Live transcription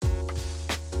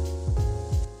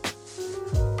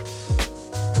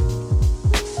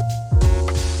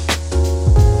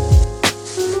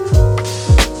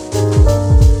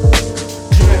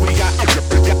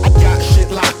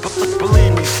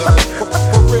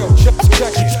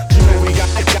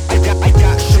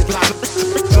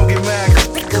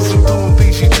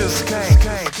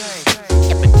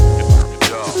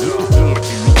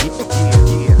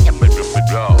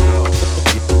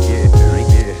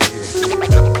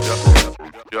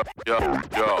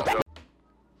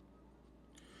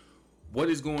What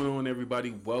is going on,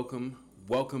 everybody? Welcome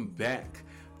back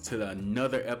to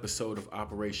another episode of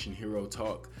Operation Hero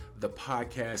Talk, the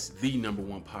podcast, the number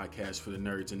one podcast for the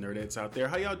nerds and nerdettes out there.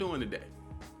 How y'all doing today?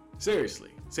 Seriously,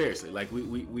 like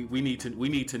we need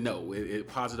to know.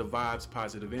 Positive vibes,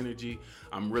 positive energy.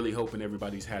 I'm really hoping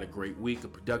everybody's had a great week, a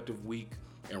productive week,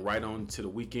 and right on to the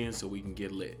weekend so we can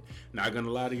get lit. Not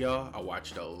gonna lie to y'all, I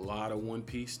watched a lot of One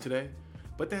Piece today,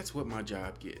 but that's what my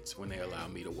job gets when they allow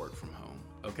me to work from home.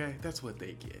 Okay, that's what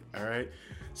they get. All right.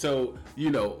 So,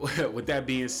 with that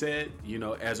being said,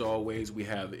 as always, we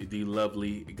have the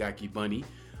lovely Gaki Bunny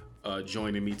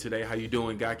joining me today. How you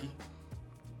doing, Gaki?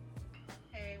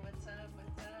 Hey, what's up?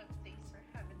 Thanks for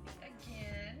having me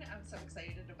again. I'm so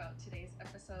excited about today's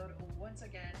episode. Once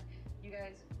again, you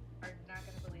guys are not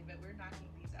gonna believe it. We're knocking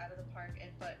these out of the park,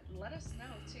 but let us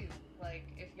know too. Like,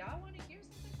 if y'all want to hear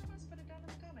something from us, put it down in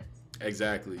the comments.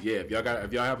 Exactly. Yeah. If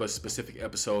y'all have a specific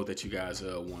episode that you guys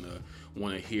want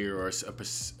to hear, or a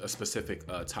specific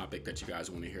topic that you guys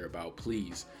want to hear about,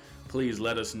 please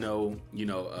let us know.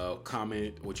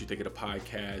 Comment what you think of the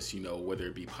podcast. Whether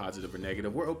it be positive or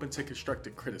negative. We're open to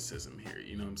constructive criticism here.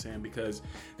 You know what I'm saying? Because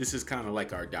this is kind of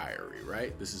like our diary,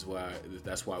 right? That's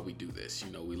why we do this.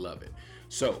 We love it.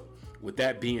 So with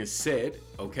that being said,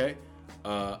 okay,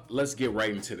 let's get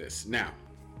right into this now.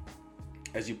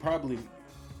 As you probably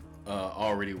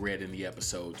already read in the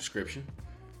episode description,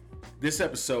 this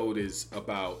episode is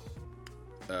about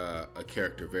a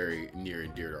character very near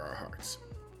and dear to our hearts.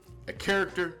 A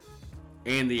character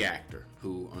and the actor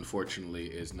who unfortunately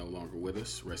is no longer with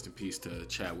us. Rest in peace to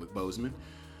Chadwick Boseman.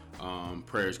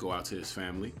 Prayers go out to his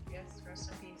family. Yes,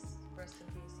 rest in peace.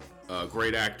 Yes.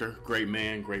 Great actor, great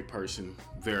man, great person.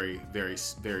 Very, very,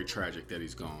 very tragic that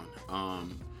he's gone.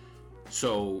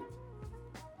 So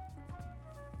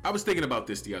I was thinking about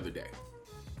this the other day,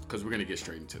 because we're going to get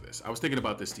straight into this. I was thinking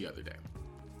about this the other day.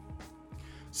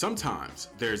 Sometimes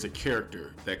there's a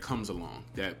character that comes along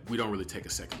that we don't really take a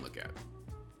second look at.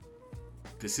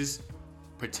 This is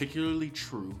particularly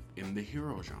true in the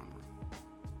hero genre.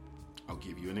 I'll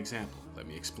give you an example. Let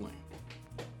me explain.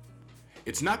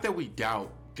 It's not that we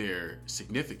doubt their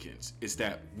significance, it's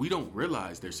that we don't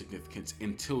realize their significance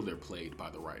until they're played by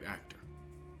the right actor.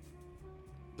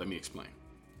 Let me explain.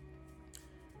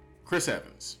 Chris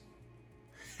Evans.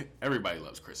 Everybody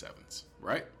loves Chris Evans,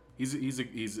 right? He's a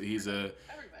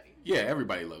everybody. Yeah,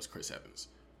 everybody loves Chris Evans.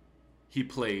 He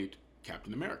played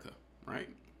Captain America, right?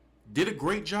 Did a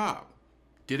great job.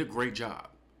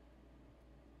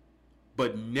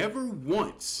 But never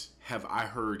once have I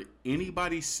heard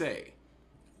anybody say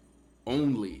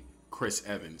only Chris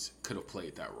Evans could have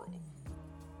played that role.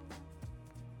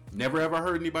 Never ever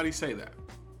heard anybody say that.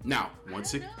 Now,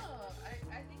 once it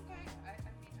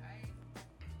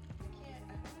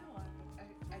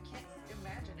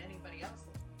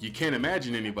You can't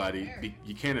imagine anybody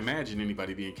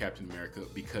being Captain America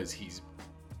because he's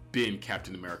been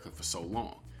Captain America for so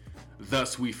long.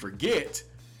 Thus, we forget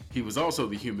he was also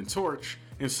the Human Torch,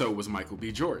 and so was Michael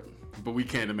B. Jordan. But we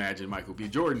can't imagine Michael B.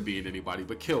 Jordan being anybody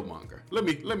but Killmonger. Let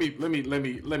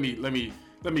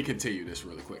me continue this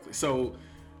really quickly. So,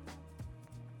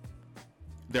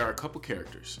 there are a couple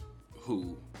characters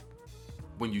who,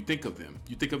 when you think of them,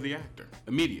 you think of the actor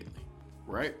immediately,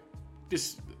 right?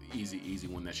 This easy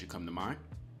one that should come to mind.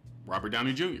 Robert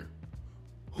Downey Jr.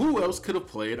 Who else could have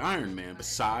played Iron Man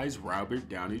besides Robert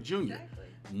Downey Jr.? Exactly.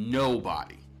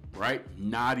 Nobody, right?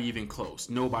 Not even close.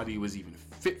 Nobody was even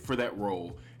fit for that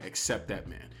role except that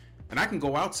man. And I can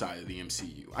go outside of the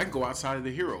MCU. I can go outside of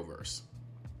the Heroverse.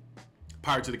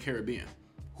 Pirates of the Caribbean.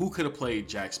 Who could have played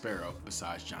Jack Sparrow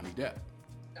besides Johnny Depp?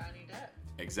 Johnny Depp.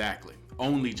 Exactly.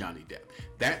 Only Johnny Depp.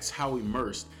 That's how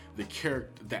immersed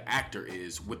the actor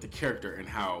is with the character and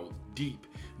how deep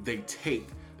they take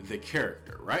the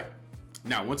character, right?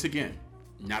 Now, once again,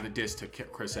 not a diss to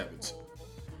Chris Evans.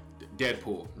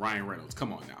 Deadpool, Ryan Reynolds,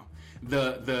 come on now.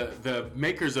 The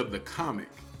makers of the comic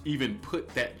even put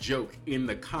that joke in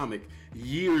the comic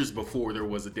years before there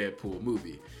was a Deadpool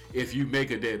movie. If you make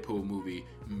a Deadpool movie,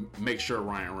 make sure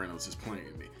Ryan Reynolds is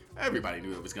playing me. Everybody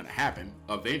knew it was going to happen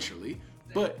eventually,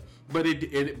 but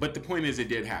the point is, it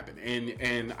did happen,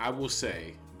 and I will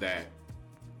say that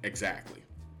exactly.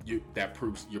 You're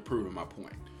proving my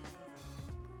point.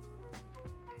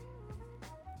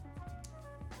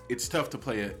 It's tough to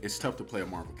play a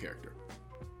Marvel character.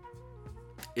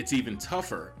 It's even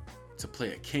tougher to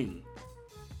play a king.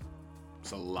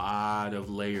 There's a lot of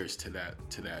layers to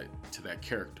that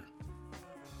character.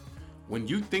 When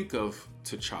you think of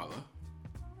T'Challa,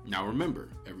 now remember,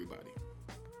 everybody,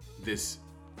 this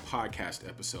podcast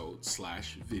episode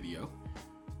 / video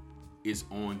is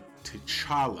on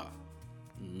T'Challa,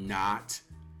 not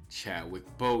Chadwick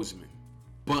Boseman.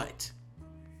 But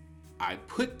I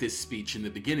put this speech in the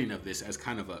beginning of this as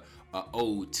kind of a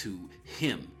ode to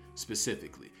him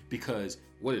specifically, because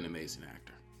what an amazing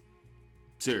actor.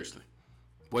 Seriously,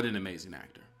 what an amazing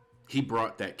actor. He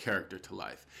brought that character to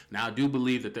life. Now, I do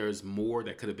believe that there's more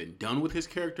that could have been done with his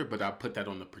character, but I put that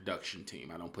on the production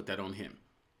team. I don't put that on him.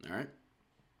 All right?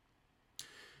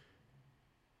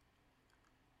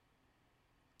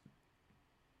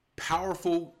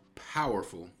 Powerful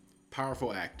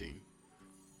acting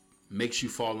makes you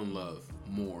fall in love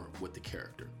more with the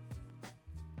character.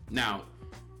 Now,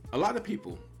 a lot of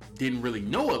people didn't really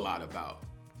know a lot about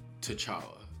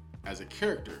T'Challa as a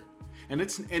character. And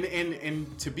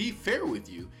to be fair with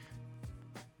you,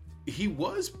 he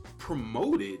was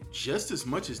promoted just as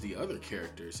much as the other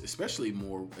characters, especially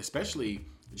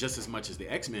just as much as the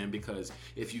X-Men, because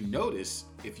if you notice,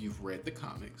 if you've read the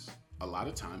comics, a lot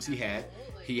of times he had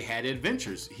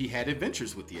adventures. He had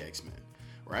adventures with the X-Men,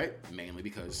 right? Mainly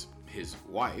because his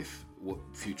wife,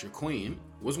 future Queen,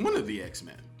 was one of the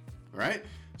X-Men, right?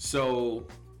 So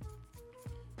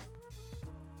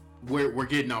we're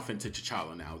getting off into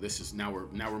T'Challa now. We're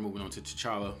moving on to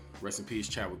T'Challa. Rest in peace,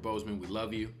 Chadwick Boseman. We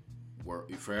love you. You're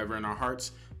forever in our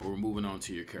hearts, but we're moving on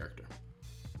to your character.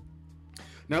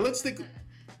 Now let's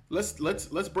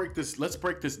break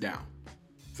this down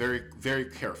very, very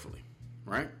carefully,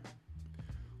 right?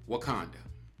 Wakanda,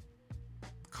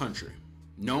 country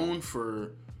known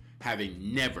for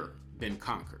having never been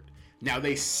conquered. Now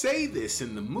they say this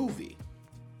in the movie,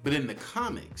 but in the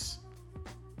comics,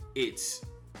 it's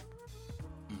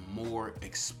more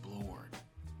explored,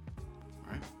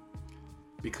 right?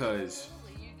 Because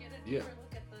absolutely, you get a deeper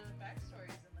look at the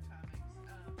backstories in the comics,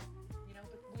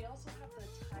 but we also have the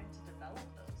time to develop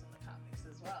those in the comics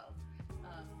as well.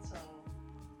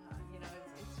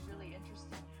 It's really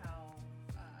interesting how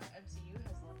MCU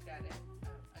has looked at it.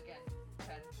 Again,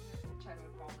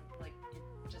 Chadwick Boseman, like,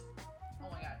 just, oh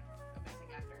my god,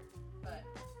 amazing actor. But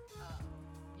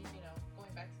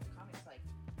going back to the comics, like,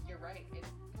 you're right, it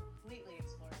completely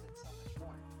explores it so much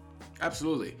more.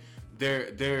 Absolutely.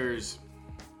 There's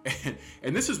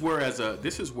and this is where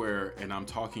and I'm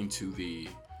talking to the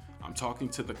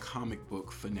comic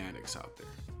book fanatics out there.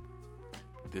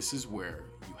 This is where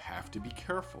you have to be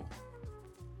careful,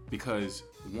 because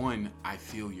one, I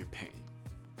feel your pain.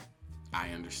 I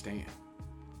understand.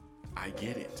 I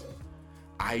get it.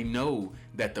 I know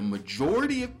that the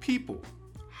majority of people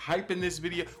hyping this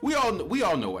video, we all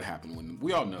know what happened when the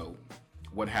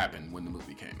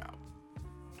movie came out.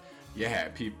 You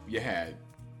had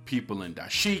people in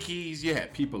dashikis, you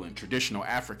had people in traditional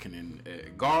African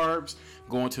garbs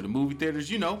going to the movie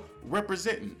theaters,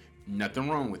 representing. Nothing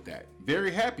wrong with that.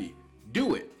 Very happy.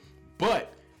 Do it.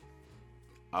 But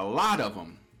a lot of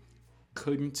them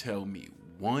couldn't tell me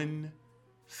one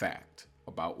fact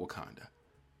about Wakanda.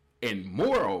 And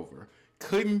moreover,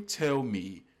 couldn't tell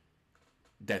me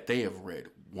that they have read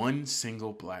one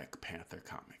single Black Panther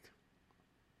comic.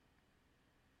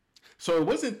 So it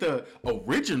wasn't the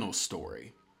original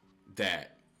story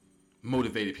that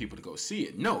motivated people to go see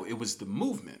it. No, it was the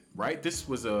movement, right?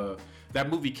 That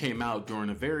movie came out during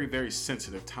a very, very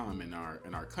sensitive time in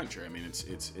our country. I mean,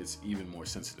 it's even more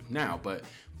sensitive now, but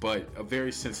a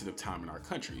very sensitive time in our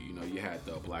country. You had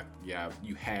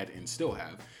you had and still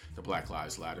have the Black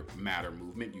Lives Matter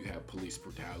movement. You have police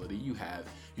brutality. You have,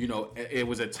 it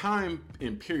was a time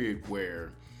and period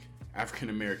where African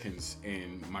Americans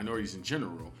and minorities in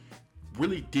general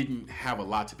really didn't have a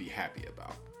lot to be happy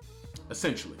about,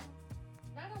 essentially.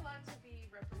 Not a lot to be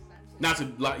represented.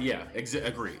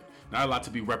 Agreed. Not a lot to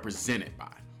be represented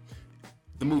by.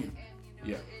 The movie. And I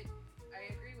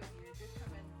agree with you. It did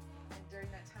come in during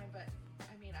that time, but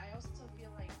I mean, I also feel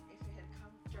like if it had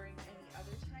come during any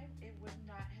other time, it would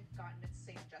not have gotten its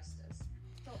same justice.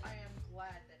 So I am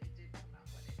glad that it did come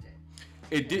out when it did.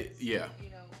 It did, yeah.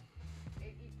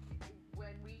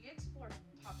 When we explore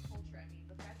pop culture, I mean,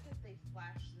 the fact that they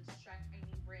flash this shiny,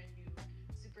 brand new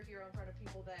superhero in front of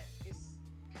people that is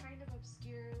kind of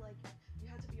obscure, like, you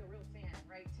have to be a real fan,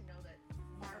 right, to know that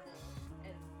Marvel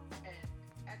and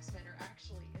X-Men are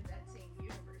actually in that same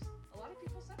universe. A lot of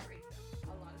people separate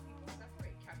them. A lot of people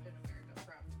separate Captain America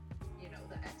from,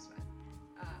 the X-Men.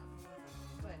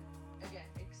 But again,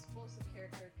 explosive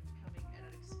character coming at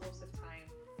an explosive time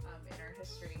in our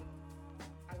history.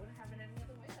 I wouldn't have it any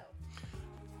other way, though.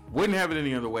 Wouldn't have it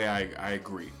any other way, I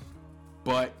agree.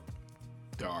 But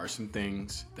there are some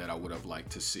things that I would have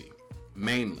liked to see.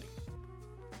 Mainly,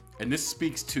 and this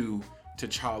speaks to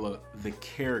T'Challa the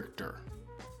character.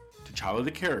 T'Challa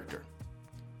the character.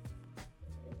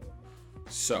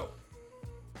 So,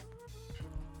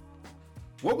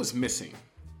 what was missing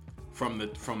from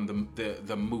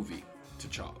the movie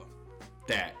T'Challa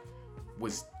that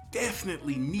was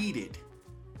definitely needed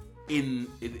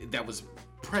that was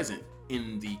present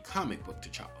in the comic book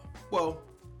T'Challa? Well,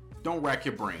 don't rack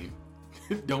your brain.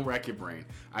 Don't rack your brain.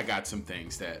 I got some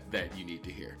things that you need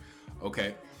to hear.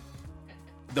 Okay.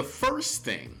 The first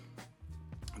thing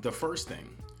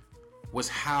was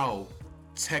how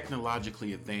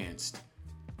technologically advanced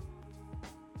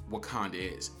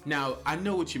Wakanda is. Now, I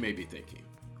know what you may be thinking.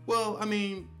 Well, I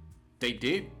mean, they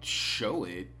did show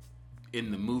it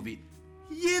in the movie.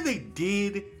 Yeah, they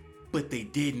did, but they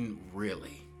didn't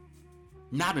really.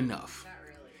 Not enough. Not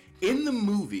really. In the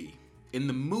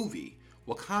movie,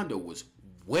 Wakanda was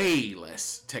way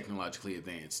less technologically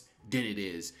advanced than it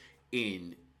is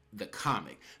in the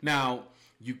comic. Now,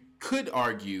 you could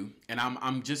argue, and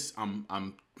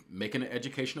I'm making an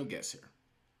educational guess here.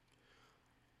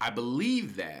 I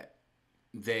believe that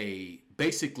they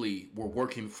basically were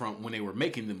working from, when they were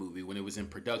making the movie, when it was in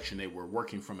production, they were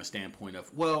working from a standpoint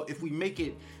of, well, if we make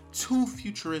it too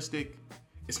futuristic,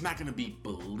 it's not going to be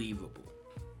believable.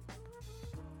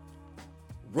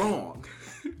 Wrong.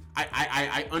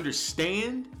 I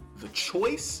understand the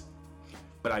choice,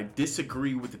 but I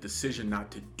disagree with the decision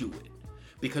not to do it,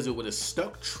 because it would have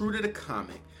stuck true to the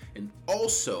comic, and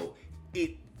also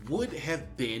it would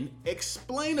have been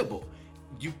explainable.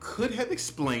 You could have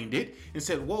explained it and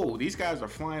said, whoa, these guys are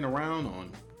flying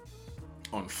around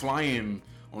on flying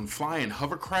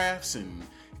hovercrafts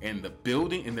and the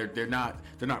building, and they're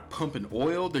not pumping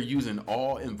oil. They're using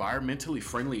all environmentally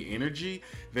friendly energy.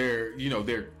 They're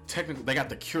technically, they got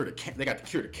the cure to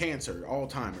cancer,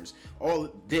 Alzheimer's, all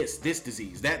this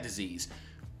disease, that disease.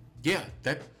 Yeah.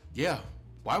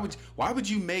 Why would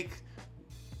you make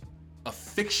a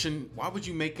fiction? Why would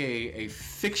you make a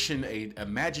fiction, a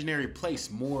imaginary place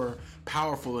more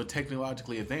powerful and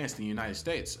technologically advanced in the United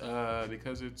States?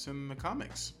 Because it's in the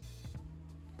comics.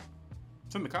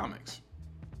 It's in the comics.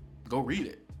 Go read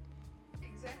it.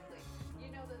 Exactly. The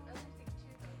other thing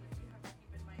too, though, that you have to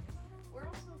keep in mind is we're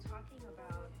also talking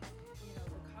about,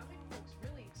 the comic books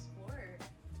really explored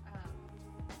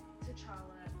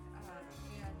T'Challa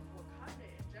and Wakanda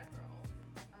in general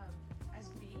as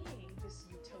being this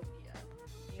utopia.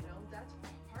 That's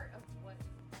part of what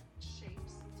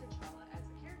shapes T'Challa as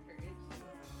a character.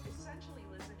 He essentially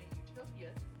lives in a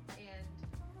utopia, and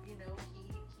he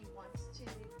wants to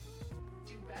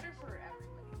do better for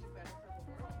everybody, do better for the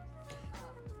world.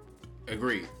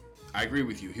 Agreed. I agree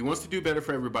with you. He wants to do better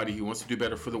for everybody. He wants to do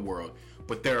better for the world.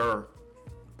 But there are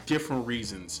different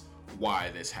reasons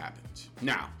why this happens.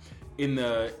 Now, in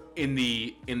the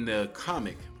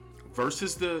comic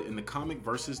versus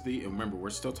remember, we're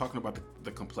still talking about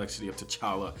the complexity of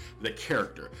T'Challa, the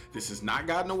character. This has not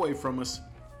gotten away from us.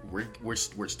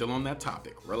 We're still on that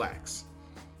topic. Relax.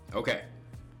 Okay.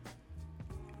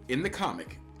 In the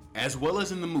comic, as well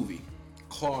as in the movie,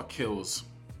 Claw kills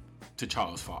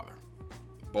T'Challa's father.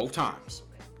 Both times,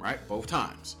 right? Both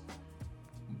times.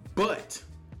 But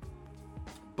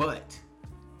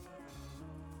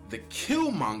the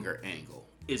Killmonger angle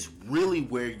is really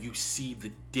where you see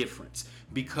the difference,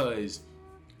 because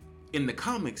in the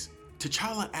comics,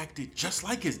 T'Challa acted just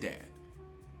like his dad.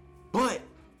 But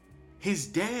his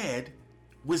dad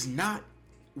was not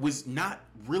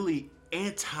really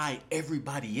anti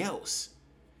everybody else.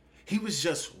 He was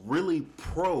just really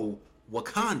pro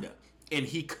Wakanda, and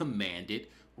he commanded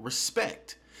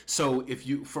respect. So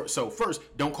first,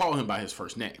 don't call him by his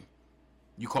first name.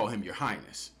 You call him Your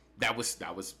Highness.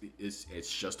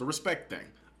 It's just a respect thing.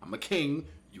 I'm a king.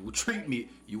 You will treat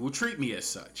me as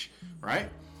such, right?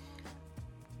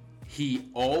 He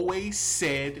always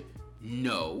said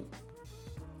no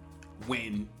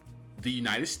when the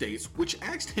United States, which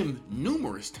asked him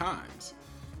numerous times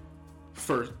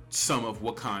for some of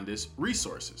Wakanda's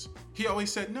resources, he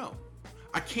always said no.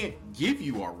 I can't give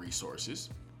you our resources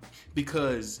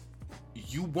because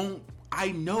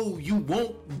I know you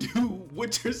won't do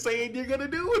what you're saying you're going to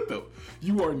do with them.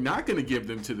 You are not going to give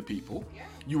them to the people. Yeah.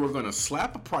 You are going to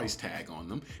slap a price tag on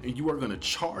them, and you are going to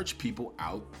charge people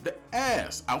out the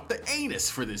ass, out the anus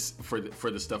for the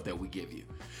stuff that we give you.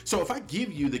 So if I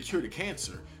give you the cure to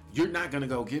cancer, you're not going to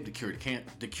go give the cure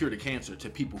to cancer to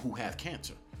people who have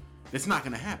cancer. It's not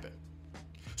going to happen.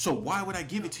 So why would I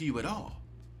give it to you at all?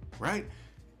 Right?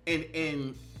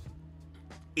 And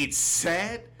it's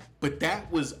sad, but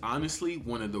that was honestly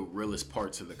one of the realest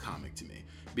parts of the comic to me,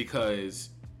 because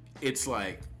it's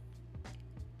like,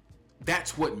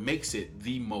 that's what makes it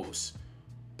the most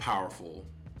powerful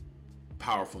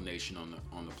nation on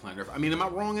the planet Earth. I mean, am I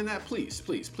wrong in that? Please,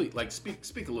 like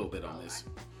speak a little bit on this.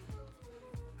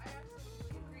 I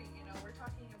absolutely agree. We're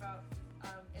talking about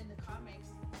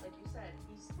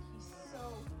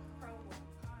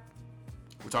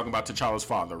talking about T'Challa's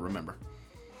father, remember.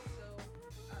 So,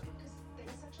 because they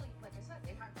essentially, like I said,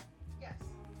 they have, yes,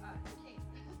 the king,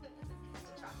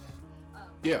 T'Chaka.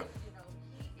 Yeah. You know,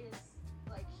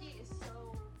 he is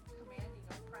so commanding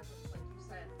of presence, like you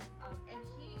said. And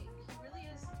he really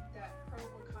is that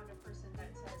pro-Wakanda person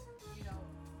that says, you know,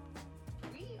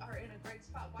 we are in a great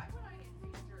spot. Why would I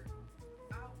endanger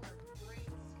our great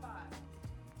spot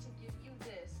to give you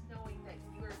this, knowing that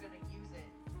you are going to use it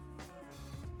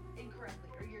incorrectly,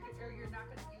 or you're not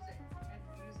going to use it and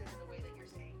use it in the way that you're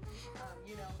saying.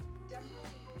 You know,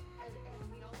 definitely, and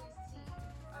we always see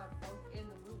both in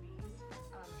the movies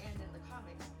and in the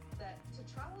comics that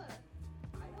T'Challa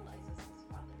idolizes his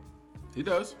father. He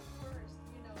does. Of course,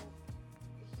 you know,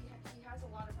 he has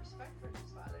a lot of respect for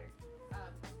his father,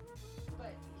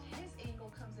 but his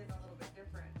angle comes in a little bit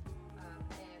different.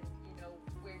 And you know,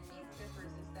 where he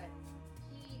differs is that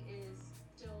he is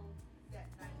still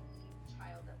that naive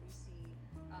child that we see.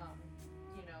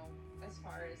 You know, as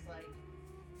far as like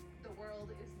the world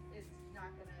is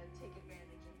not gonna take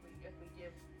advantage if we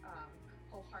give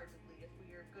wholeheartedly, if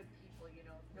we are good people. You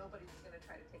know, nobody's gonna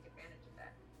try to take advantage of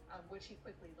that, which he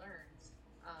quickly learns,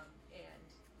 and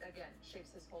again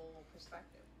shapes his whole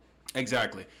perspective.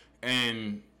 Exactly.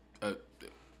 And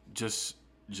just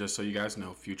so you guys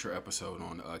know, future episode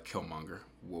on Killmonger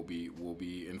will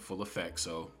be in full effect.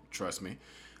 So trust me,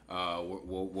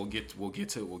 we'll get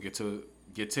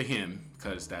to him,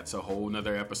 because that's a whole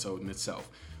nother episode in itself.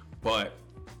 But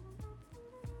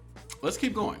let's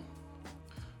keep going.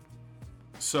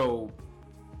 So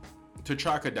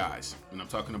T'Chaka dies, and I'm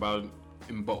talking about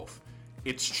in both.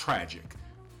 It's tragic.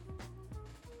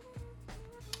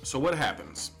 So what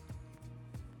happens?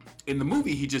 In the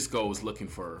movie, he just goes looking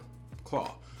for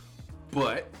Claw.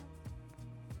 But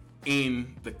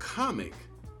in the comic,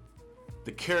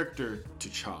 the character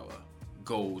T'Challa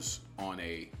goes on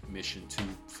a mission to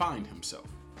find himself.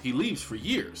 He leaves for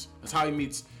years. That's how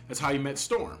he met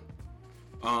Storm.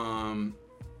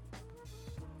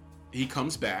 He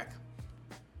comes back.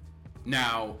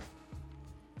 Now,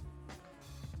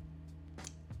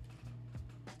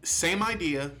 same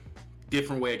idea,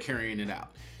 different way of carrying it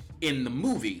out. In the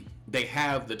movie, they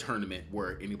have the tournament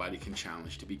where anybody can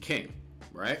challenge to be king,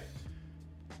 right?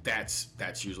 That's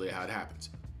usually how it happens.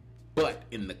 But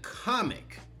in the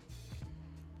comic,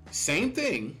 same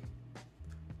thing,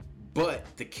 but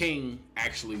the king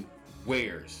actually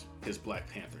wears his Black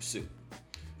Panther suit,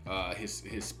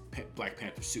 his Black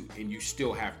Panther suit, and you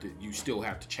still have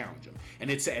to challenge him. And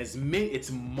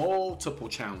it's multiple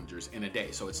challengers in a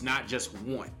day, so it's not just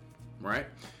one, right?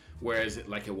 Whereas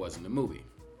like it was in the movie.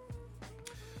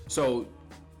 So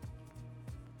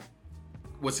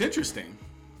what's interesting,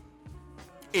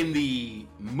 in the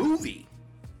movie,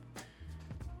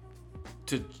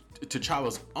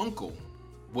 T'Challa's uncle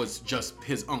was just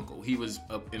his uncle. He was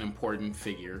an important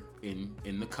figure in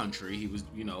the country. He was,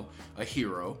 you know, a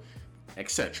hero,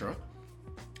 etc.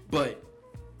 But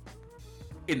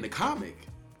in the comic,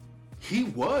 he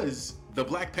was the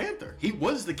Black Panther. He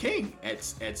was the king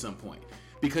at some point,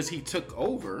 because he took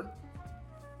over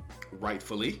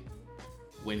rightfully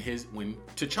when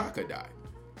T'Chaka died.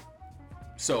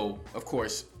 So of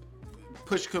course,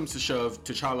 push comes to shove,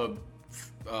 T'Challa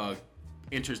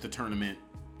enters the tournament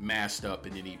masked up,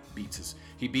 and then he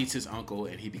beats his uncle,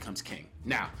 and he becomes king.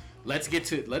 Now let's get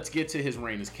to his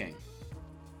reign as king.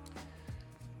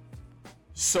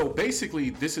 So basically,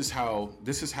 this is how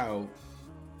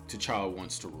T'Challa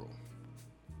wants to rule.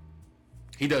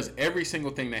 He does every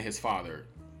single thing that his father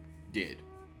did.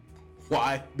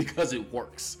 Why? Because it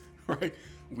works, right?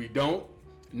 We don't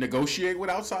negotiate with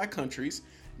outside countries,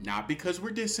 not because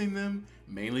we're dissing them,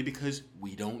 mainly because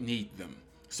we don't need them.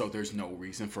 So there's no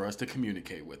reason for us to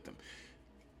communicate with them.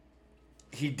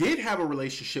 He did have a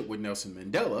relationship with Nelson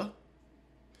Mandela.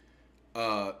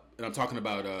 And I'm talking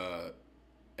about,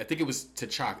 I think it was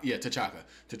T'Chaka. Yeah, T'Chaka.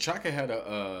 T'Chaka had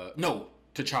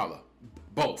T'Challa.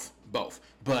 Both.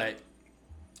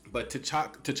 But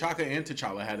T'Chaka and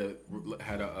T'Challa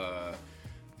had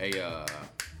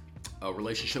a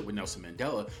relationship with Nelson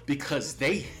Mandela because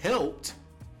they helped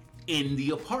in the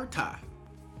apartheid,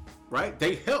 right?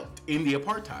 They helped in the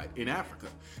apartheid in Africa.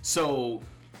 So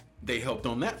they helped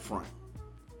on that front.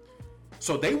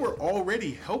 So they were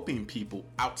already helping people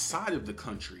outside of the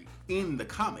country in the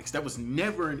comics. That was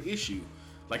never an issue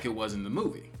like it was in the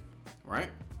movie, right?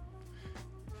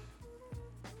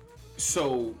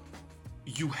 So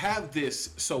you have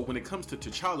this, so when it comes to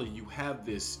T'Challa, you have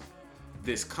this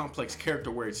complex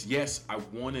character where it's, yes, I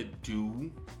want to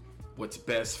do what's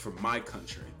best for my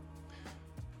country.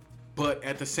 But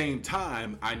at the same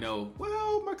time, I know,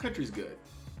 well, my country's good.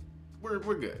 We're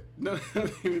good. No,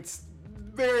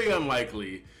 very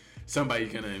unlikely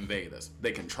somebody's gonna invade us.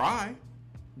 They can try.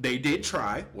 They did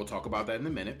try. We'll talk about that in a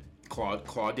minute.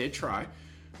 Claw did try.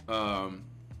 We'll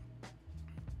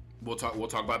talk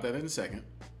about that in a second.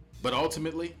 But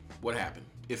ultimately, what happened?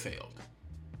 It failed.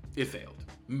 It failed.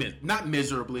 Not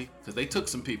miserably, because they took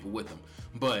some people with them,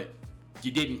 but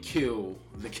you didn't kill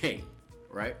the king,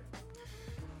 right?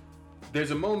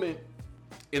 There's a moment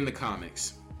in the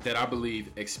comics that I believe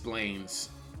explains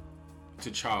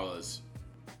T'Challa's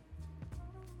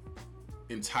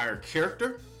entire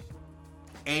character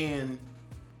and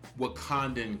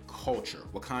Wakandian culture.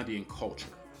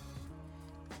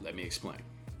 Let me explain.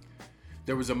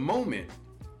 There was a moment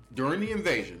during the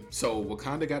invasion. So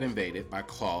Wakanda got invaded by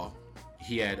Claw.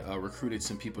 He had recruited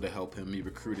some people to help him. He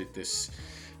recruited this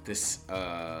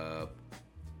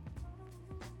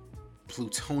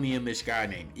plutonium-ish guy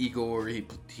named Igor. He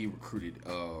recruited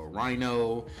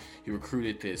Rhino. He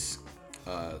recruited this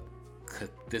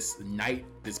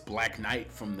Black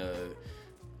Knight from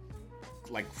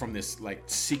this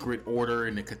secret order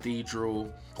in the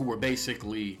cathedral, who were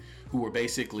basically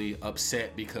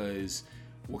upset because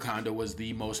Wakanda was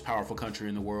the most powerful country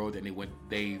in the world, and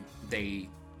they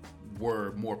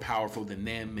were more powerful than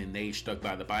them, and they stuck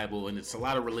by the Bible, and it's a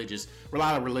lot of religious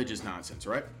nonsense,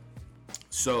 right?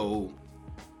 So,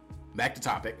 back to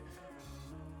topic.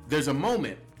 There's a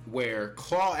moment where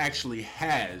Claw actually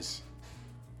has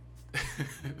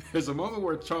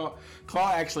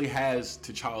Claw actually has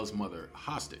T'Challa's mother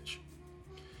hostage.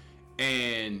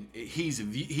 And he's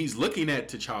looking at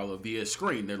T'Challa via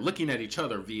screen. They're looking at each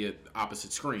other via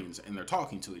opposite screens, and they're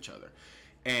talking to each other.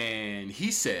 And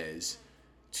he says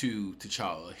to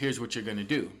T'Challa, here's what you're going to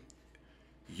do.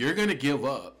 You're going to give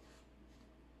up,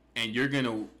 and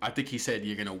I think he said,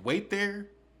 you're going to wait there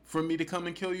for me to come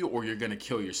and kill you, or you're going to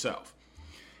kill yourself.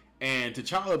 And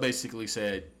T'Challa basically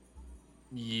said,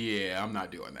 yeah, I'm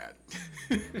not doing that.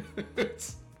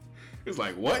 It's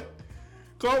like, what?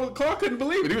 Claw couldn't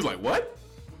believe it. He was like, what?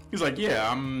 He's like,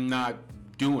 yeah, I'm not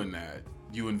doing that.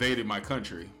 You invaded my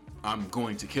country. I'm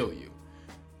going to kill you.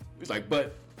 He's like,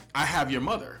 but I have your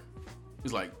mother.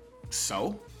 He's like,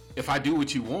 so? If I do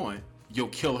what you want, you'll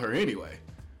kill her anyway.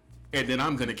 And then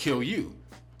I'm going to kill you.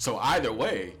 So either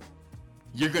way,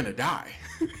 you're going to die.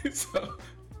 So,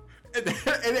 and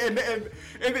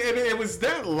it was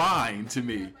that line to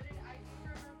me.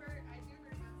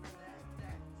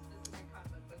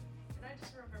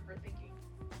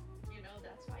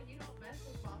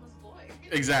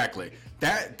 Exactly.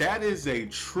 That is a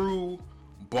true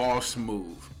boss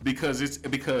move, because at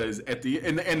the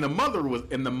and the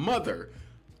mother,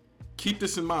 keep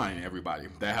this in mind, everybody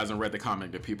that hasn't read the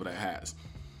comic, the people that has.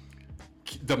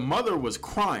 The mother was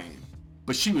crying,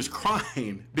 but she was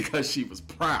crying because she was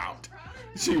proud.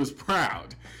 She was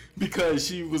proud because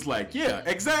she was like, yeah,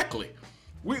 exactly.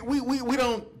 We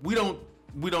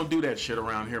don't do that shit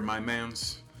around here, my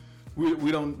mans.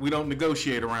 We don't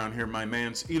negotiate around here, my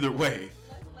mans. Either way.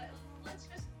 Let's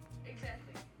just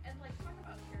exactly and talk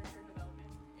about character development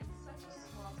in such a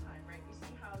small time, right? We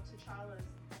see how T'Challa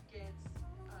gets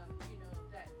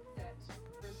that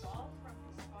resolve from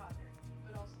his father,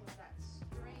 but also that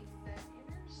strength, that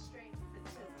inner strength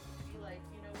to be like,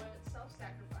 you know what,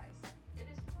 self-sacrifice. It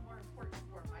is more important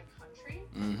for my country.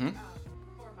 Mm-hmm.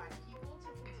 For my people to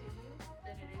continue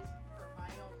than it is for my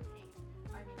own pain.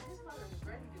 I mean, his mother was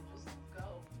ready to just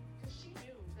go because she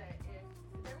knew that if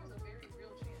there was a very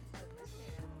real chance that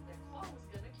Claw was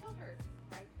gonna kill her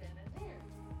right then and there.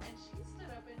 And she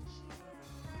stood up and she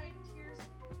cried tears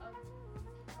of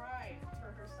pride for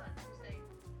her son, who's saying,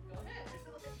 "Go ahead,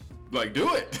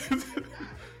 do it,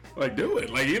 do it."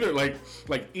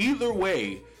 Either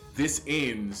way, this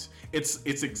ends.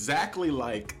 It's exactly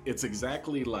like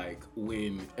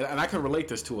when, and I can relate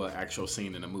this to an actual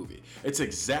scene in a movie. It's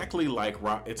exactly like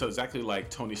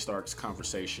Tony Stark's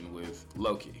conversation with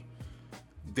Loki.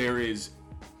 There is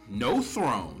no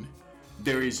throne.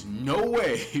 There is no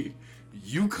way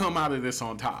you come out of this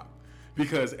on top,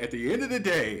 because at the end of the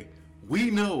day,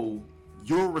 we know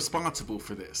you're responsible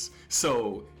for this.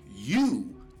 So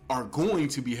you are going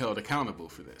to be held accountable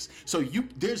for this. So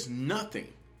there's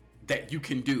nothing that you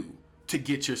can do to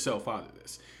get yourself out of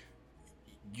this.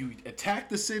 You attack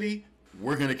the city,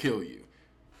 we're gonna kill you.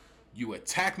 You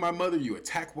attack my mother, you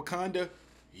attack Wakanda,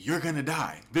 you're gonna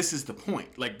die. This is the point.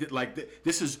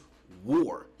 This is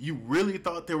war. You really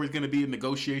thought there was gonna be a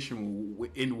negotiation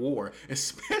in war,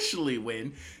 especially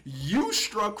when you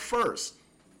struck first.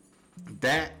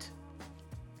 That,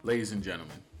 ladies and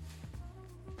gentlemen,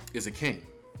 is a king.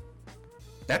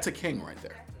 That's a king right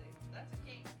there.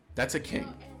 Exactly. That's a king.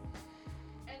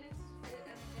 And again,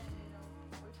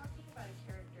 we're talking about a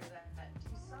character that to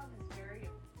some is very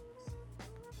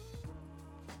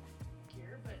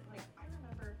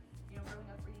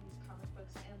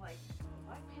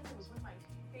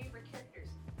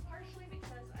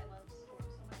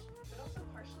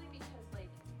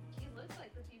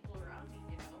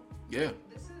Yeah.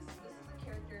 This is a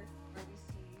character where we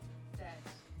see that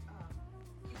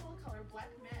people of color, black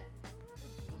men,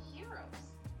 could be heroes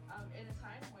in a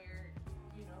time where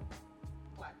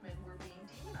black men were being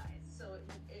demonized. So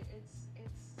it's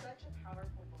such a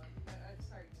powerful book.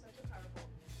 Sorry, such a powerful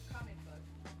comic book.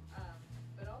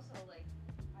 But also like,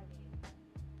 I mean,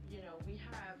 we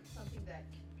have something that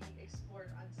can be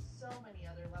explored on so many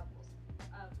other levels.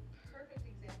 Perfect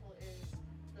example is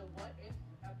the What If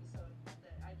episode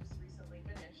that I just recently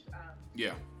finished.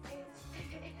 Yeah.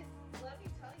 Let me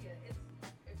tell you,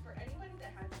 for anybody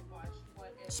that hasn't watched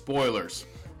What If. Spoilers.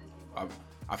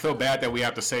 I feel bad that we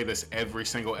have to say this every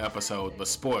single episode, but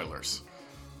spoilers.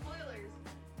 Spoilers.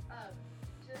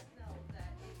 Just know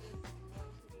that it is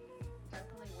going to be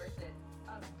definitely worth it.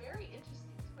 Very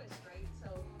interesting twist, right?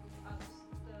 So,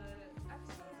 the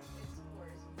episode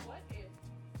explores what if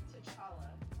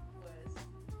T'Challa was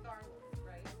Star-Lord,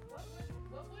 right?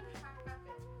 What would happen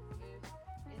if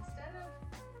instead of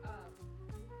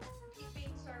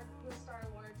being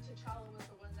Star-Lord, T'Challa was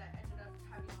the one that ended up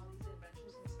having all these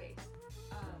adventures in space?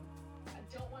 I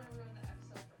don't want to ruin the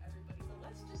episode for everybody, but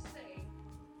let's just say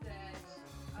that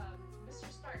Mr.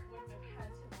 Stark wouldn't have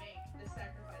had to make the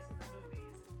sacrifice in the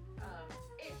movies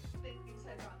if things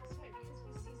had gone this way, because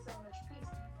we see so much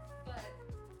peace. But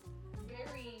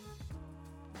very,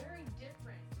 very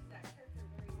different. That character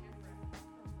very different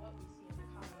from what we see in the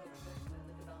comic books and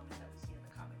the development that we see in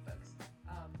the comic books.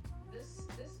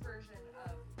 This version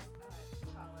of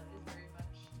T'Challa is very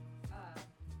much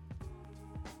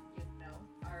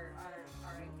our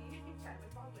RIP kind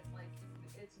of moment. Like,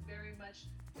 it's very much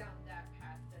down that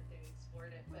path that they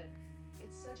explored it, but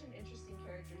it's such an interesting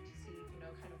character to see,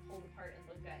 kind of pulled apart and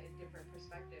looked at in different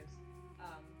perspectives.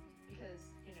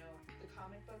 Because, the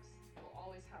comic books will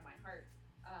always have my heart.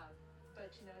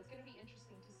 But, it's going to be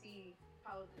interesting to see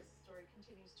how this story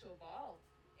continues to evolve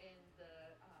in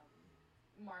the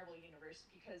Marvel universe,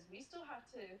 because we still have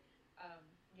to,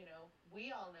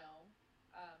 we all know,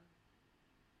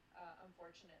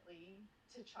 unfortunately,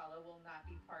 T'Challa will not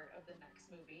be part of the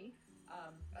next movie,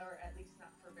 or at least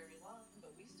not for very long, but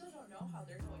we still don't know how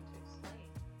they're going to explain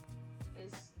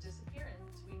his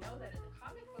disappearance. We know that in the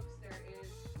comic books there is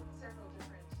several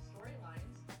different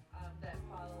storylines that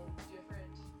follow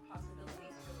different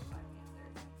possibilities for the Black Panther.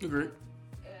 Agreed.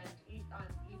 And on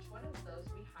each one of those,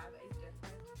 we have a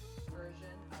different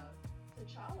version of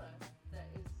T'Challa that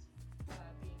is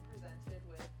being presented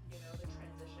with, the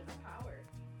transition of power.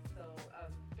 So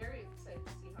very excited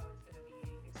to see how it's going to be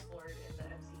explored in the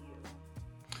MCU.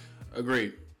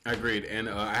 Agreed. And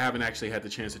I haven't actually had the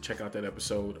chance to check out that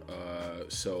episode.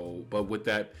 But with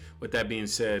that being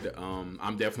said,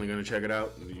 I'm definitely going to check it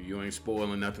out. You ain't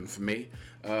spoiling nothing for me.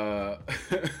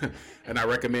 And I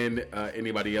recommend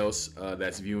anybody else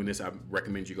that's viewing this, I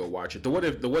recommend you go watch it. The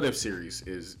What If series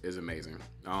is amazing.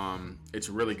 It's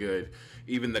really good.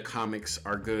 Even the comics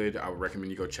are good. I would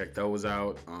recommend you go check those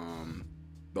out.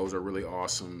 Those are really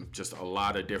awesome. Just a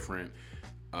lot of different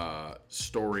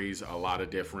stories, a lot of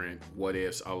different what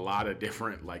ifs, a lot of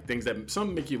different like things that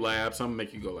some make you laugh, some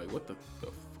make you go like, what the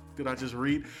fuck did I just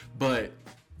read? But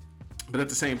at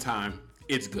the same time,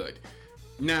 it's good.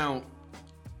 Now,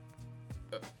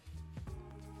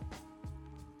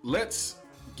 let's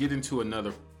get into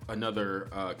another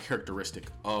characteristic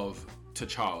of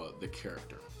T'Challa, the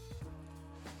character.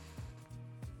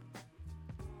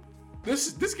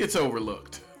 This gets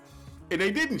overlooked, and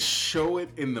they didn't show it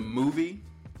in the movie,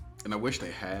 and I wish they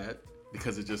had,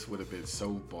 because it just would have been so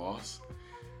boss.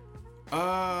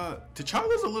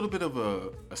 T'Challa's a little bit of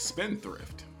a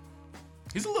spendthrift.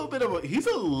 He's a little bit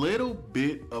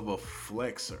of a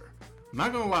flexer. I'm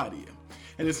not gonna lie to you,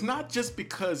 and it's not just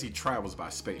because he travels by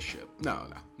spaceship. No,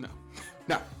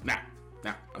 that's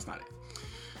not it.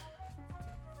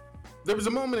 There was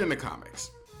a moment in the comics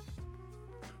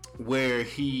where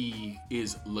he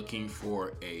is looking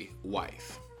for a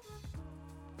wife.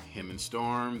 Him and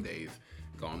Storm, they've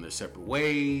gone their separate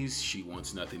ways. She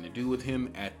wants nothing to do with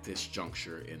him at this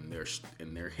juncture in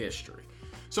their history.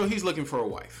 So he's looking for a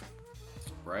wife,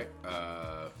 right?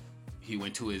 He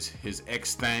went to his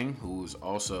ex thing, who's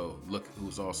also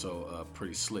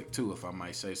pretty slick too, if I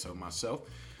might say so myself.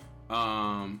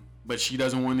 But she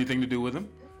doesn't want anything to do with him,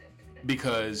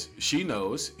 because she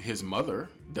knows his mother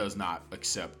does not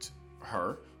accept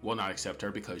her. Will not accept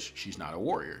her because she's not a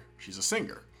warrior. She's a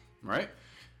singer, right?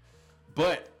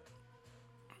 But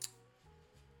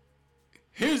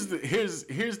here's the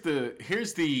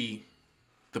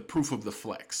proof of the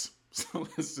flex. So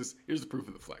here's the proof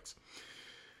of the flex.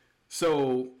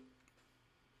 So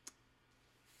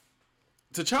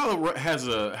T'Challa has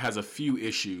a few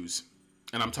issues,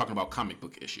 and I'm talking about comic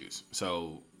book issues.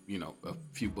 So a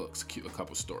few books, a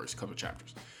couple stories, a couple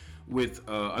chapters, with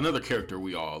another character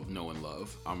we all know and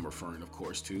love. I'm referring, of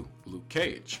course, to Luke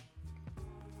Cage.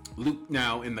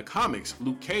 Now, in the comics,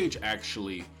 Luke Cage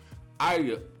actually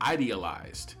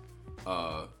idealized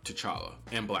T'Challa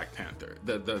and Black Panther.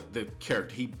 The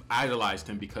character, he idolized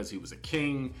him because he was a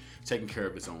king, taking care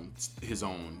of his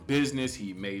own business.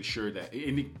 He made sure that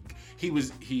he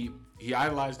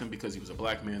idolized him because he was a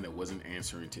black man that wasn't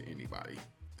answering to anybody,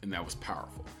 and that was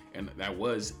powerful. And that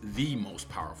was the most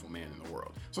powerful man in the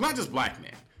world. So not just black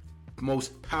man,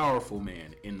 most powerful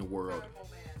man in the world.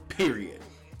 Period.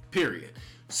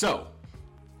 So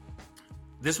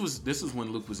this was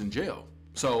when Luke was in jail.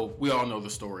 So we all know the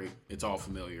story. It's all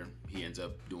familiar. He ends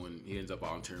up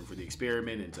volunteering for the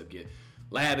experiment, ends up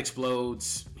lab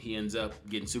explodes, he ends up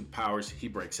getting superpowers, he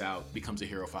breaks out, becomes a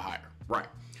hero for hire. Right.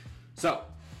 So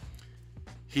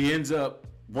he ends up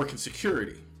working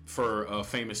security for a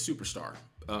famous superstar,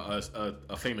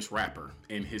 a famous rapper,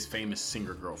 and his famous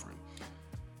singer girlfriend.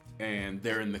 And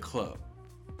they're in the club.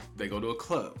 They go to a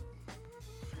club.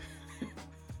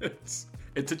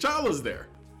 And T'Challa's there.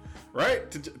 Right?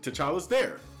 T'Challa's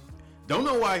there. Don't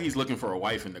know why he's looking for a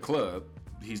wife in the club.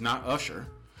 He's not Usher,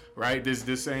 right? This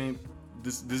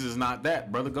is not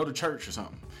that, brother. Go to church or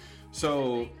something.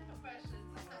 So,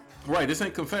 right, this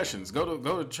ain't confessions. Go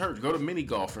to church. Go to mini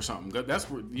golf or something. That's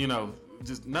where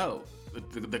just no.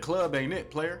 The club ain't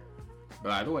it, player.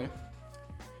 By the way,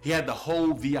 he had the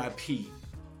whole VIP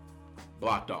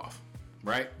blocked off,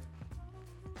 right?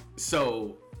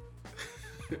 So.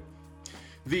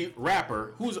 The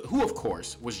rapper, who of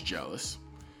course was jealous,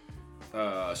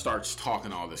 starts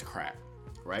talking all this crap,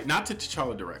 right? Not to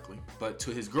T'Challa directly, but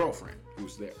to his girlfriend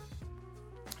who's there.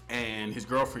 And his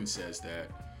girlfriend says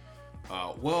that,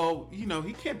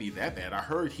 he can't be that bad. I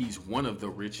heard he's one of the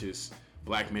richest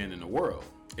black men in the world.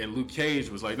 And Luke Cage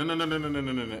was like,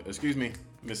 no. Excuse me,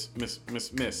 miss.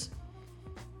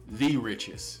 The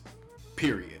richest,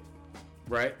 period,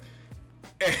 right?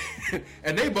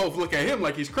 And they both look at him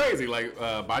like he's crazy. Like,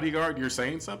 bodyguard, you're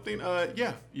saying something?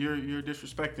 Yeah, you're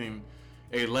disrespecting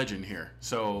a legend here.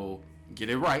 So get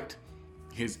it right.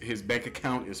 His bank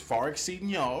account is far exceeding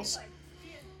y'all's. Like,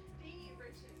 the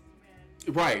richest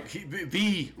man. Right,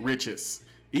 the richest.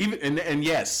 Even and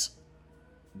yes,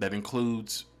 that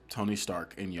includes Tony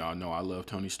Stark. And y'all know I love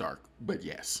Tony Stark. But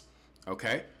yes,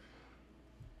 okay.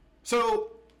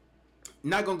 So.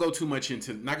 Not gonna go too much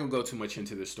into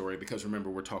this story because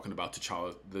remember we're talking about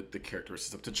T'Challa, the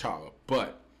characteristics of T'Challa.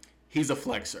 But he's a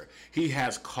flexer. He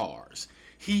has cars.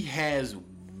 He has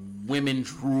women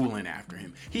drooling after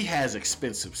him. He has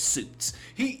expensive suits.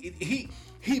 He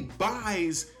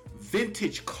buys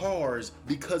vintage cars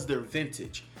because they're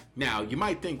vintage. Now you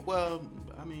might think, well,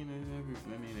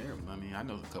 I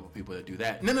know a couple people that do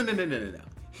that. No.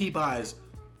 He buys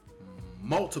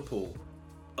multiple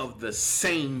of the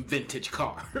same vintage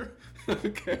car.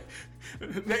 Okay,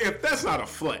 if that's not a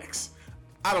flex,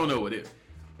 I don't know what is.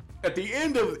 At the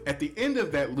end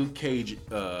of that Luke Cage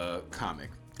comic,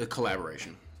 a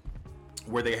collaboration,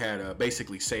 where they had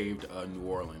basically saved New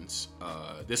Orleans.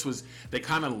 They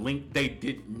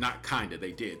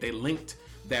linked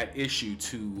that issue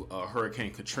to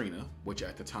Hurricane Katrina, which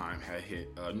at the time had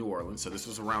hit New Orleans. So this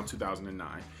was around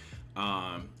 2009.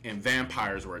 And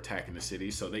vampires were attacking the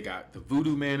city, so they got the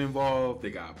Voodoo Man involved. They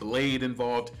got Blade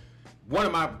involved. One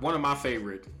of my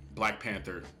favorite Black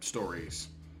Panther stories.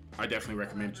 I definitely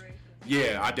recommend.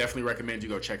 Yeah, I definitely recommend you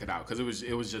go check it out because it was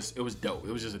dope.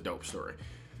 It was just a dope story.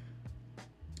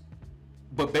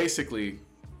 But basically,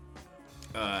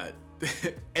 at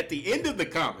the end of the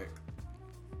comic,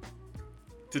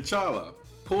 T'Challa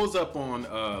pulls up on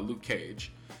Luke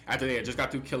Cage. After they had just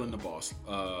got through killing the boss,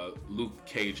 Luke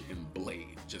Cage and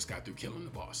Blade just got through killing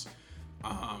the boss.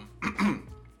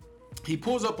 He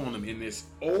pulls up on him in this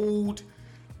old,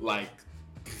 like,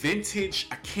 vintage.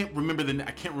 I can't remember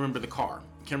the car.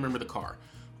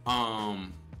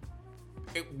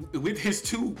 With his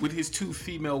two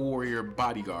female warrior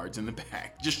bodyguards in the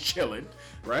back, just chilling,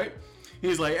 right?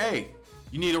 He's like, "Hey,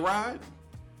 you need a ride?"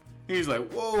 He's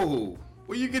like, "Whoa,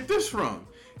 where you get this from?"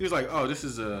 He was like, "Oh, this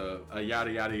is a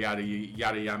yada yada yada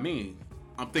yada yada.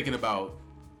 I'm thinking about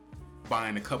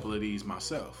buying a couple of these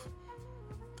myself."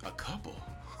 A couple?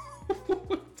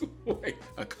 Wait,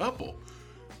 a couple?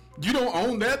 You don't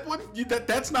own that one?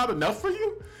 That's not enough for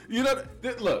you? You know,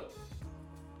 look.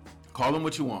 Call them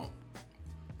what you want.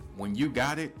 When you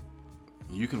got it,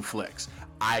 you can flex.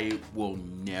 I will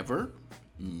never.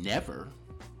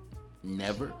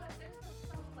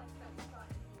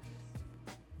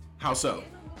 How so?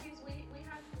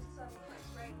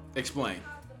 Explain.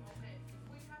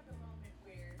 We have the moment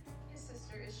where his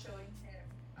sister is showing him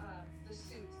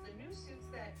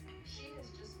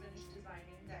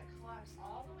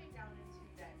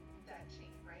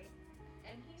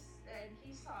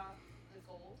saw the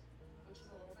gold, which is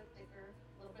a little bit thicker,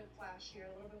 a little bit flashier,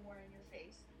 a little bit more in your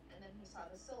face, and then he saw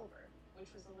the silver, which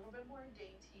was a little bit more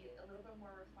dainty, a little bit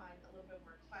more refined, a little bit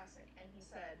more classic. And he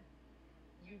said,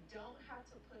 you don't have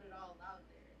to put it all out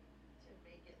there to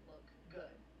make it look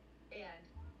good. And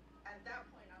at that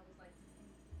point, I was like,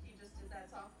 he just did that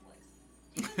soft flex.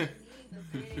 He doesn't need the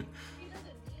big. He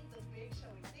doesn't need the big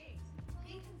showy things.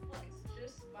 He can flex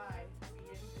just by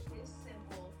being his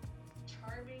simple,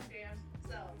 charming damn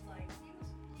self. Like he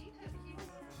was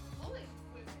pulling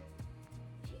women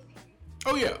easy.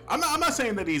 Oh yeah, I'm not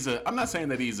saying that he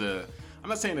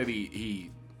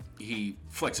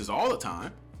flexes all the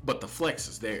time, but the flex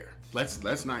is there.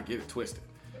 Let's not get it twisted.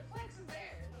 The flex is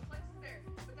there. But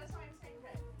that's why I'm saying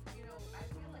that, I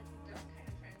feel like it does kind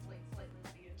of translate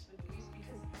slightly into the movies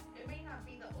because it may not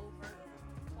be the overt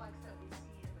flex that we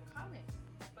see in the comics,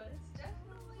 but it's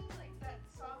definitely like that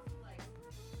soft, like,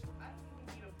 I don't even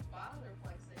need to bother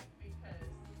flexing because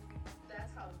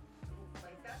that's how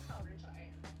rich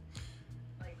I am.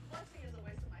 Like, flexing is a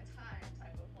waste of my time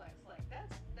type of flex. Like,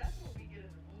 that's what we get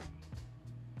in the movie.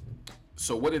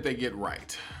 So what did they get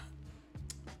right?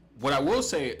 What I will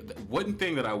say, one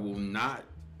thing that I will not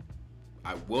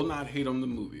hate on the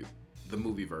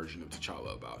movie version of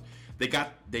T'Challa about, they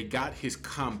got his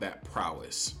combat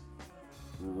prowess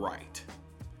right.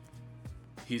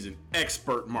 He's an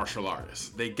expert martial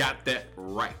artist. They got that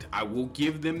right. I will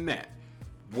give them that.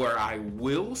 Where I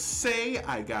will say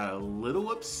I got a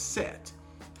little upset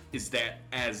is that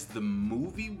as the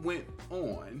movie went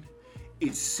on,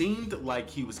 it seemed like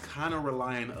he was kind of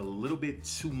relying a little bit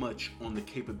too much on the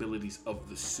capabilities of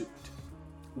the suit.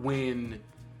 When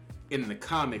in the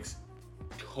comics,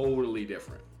 totally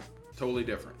different. Totally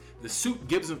different. The suit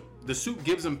gives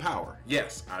him power.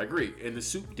 Yes, I agree. And the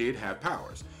suit did have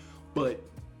powers. But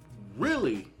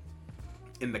really,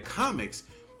 in the comics,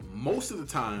 most of the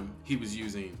time he was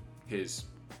using his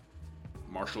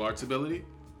martial arts ability.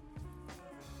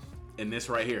 And this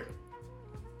right here.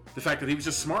 The fact that he was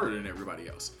just smarter than everybody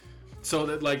else. So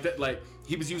that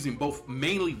he was using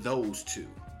mainly those two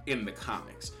in the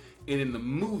comics. And in the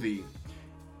movie,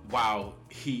 while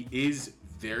he is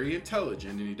very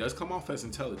intelligent, and he does come off as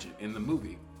intelligent in the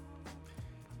movie,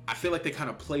 I feel like they kind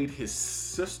of played his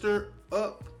sister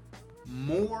up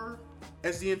more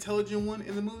as the intelligent one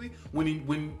in the movie.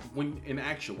 When in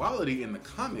actuality, in the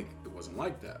comic, it wasn't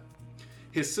like that.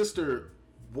 His sister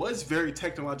was very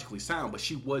technologically sound, but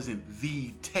she wasn't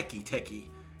the techie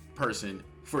person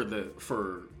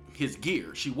for his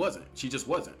gear. She wasn't. She just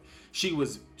wasn't.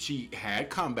 She had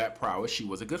combat prowess. She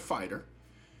was a good fighter.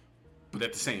 But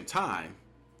at the same time,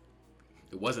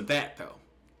 it wasn't that though.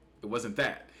 It wasn't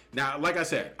that. Now, like I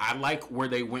said, I like where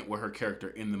they went with her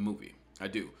character in the movie. I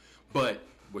do. But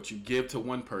what you give to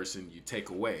one person, you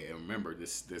take away. And remember,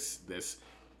 this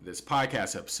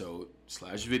podcast episode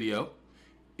 / video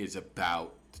is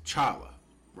about T'Challa,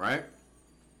 right?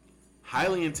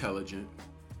 Highly intelligent.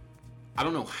 I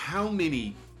don't know how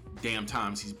many damn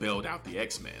times he's bailed out the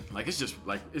X-Men. It's just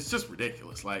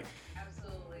ridiculous.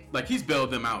 Absolutely. Like he's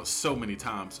bailed them out so many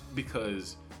times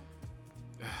because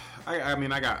I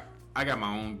got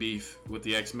my own beef with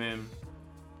the X-Men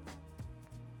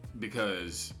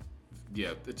because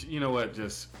you know what?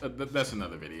 Just that's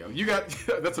another video.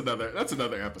 That's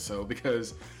another episode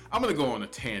because I'm gonna go on a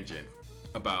tangent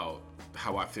about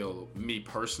how I feel. Me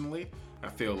personally, I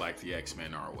feel like the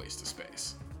X-Men are a waste of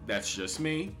space. That's just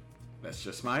me. That's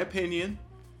just my opinion,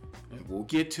 and we'll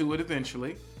get to it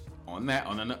eventually on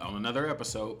another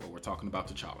episode. But we're talking about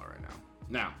T'Challa right now.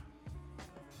 Now,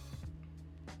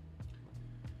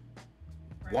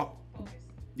 Right. what? Focus.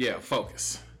 Yeah,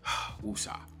 focus.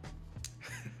 Woosah.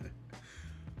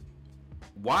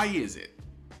 Why is it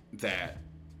that?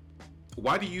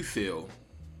 Why do you feel,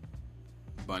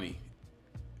 Bunny?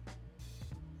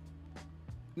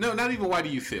 No, not even why do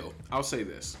you feel. I'll say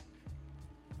this.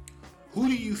 Who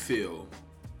do you feel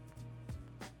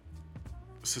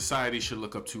society should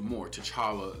look up to more?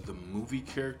 T'Challa, the movie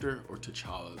character, or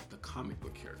T'Challa, the comic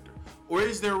book character? Or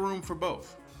is there room for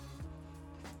both?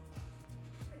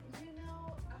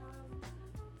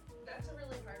 That's a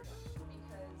really hard one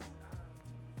because,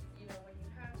 when you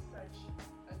have such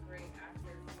a great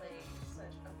actor play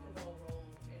such a pivotal role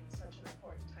in such an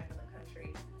important time in the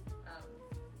country,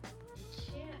 you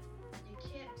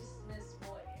can't dismiss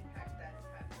what impact that is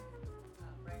having,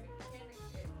 right? You can't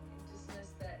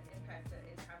dismiss that impact that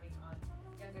it's having on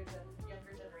younger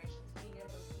generations, being able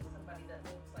to see somebody that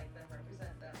looks like them,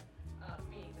 represent them,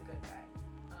 being the good guy.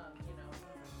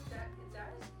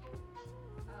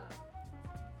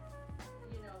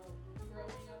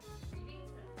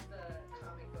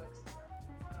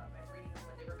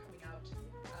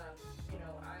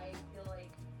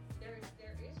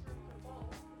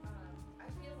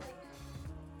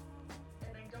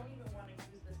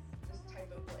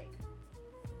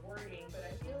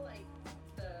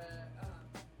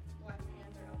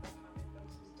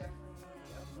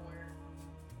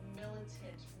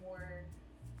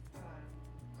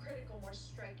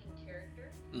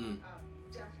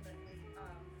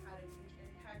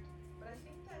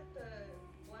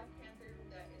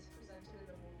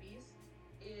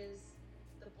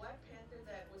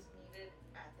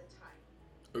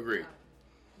 Agreed.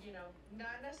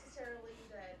 Not necessarily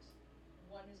that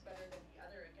one is better than the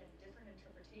other. Again, different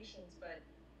interpretations, but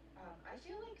I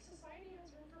feel like society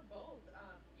has room for both.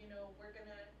 We're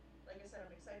gonna, like I said,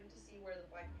 I'm excited to see where the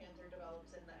Black Panther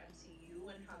develops in the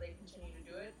MCU and how they continue to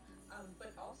do it.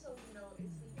 But also, it's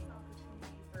leaving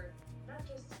opportunity for not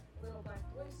just little black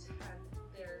boys to have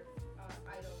their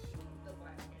idol be the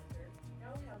Black Panther.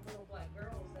 Now we have little black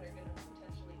girls that are gonna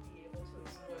potentially be able to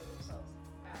explore themselves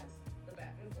as the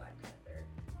Black Panther,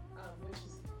 which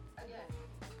is again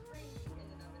crazy in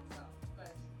and of itself.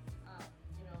 But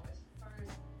as far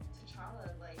as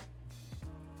T'Challa, like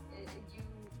you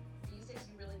these days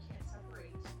you really can't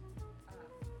separate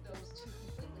those two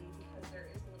completely because there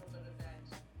is a little bit of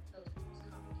those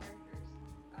common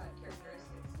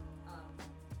characteristics.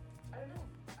 I don't know.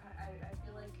 I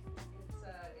feel like it's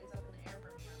up in the air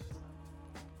for me on this one.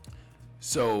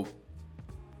 So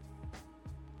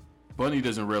Bunny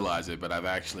doesn't realize it, but I've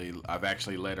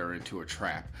actually led her into a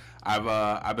trap.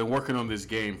 I've been working on this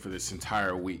game for this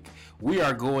entire week.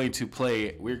 We're going to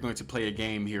play a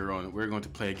game here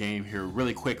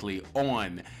really quickly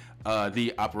on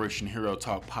the Operation Hero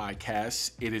Talk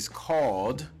podcast. It is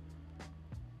called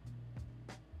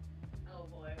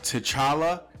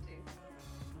T'Challa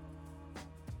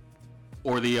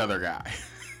or the Other Guy.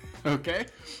 Okay?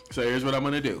 So here's what I'm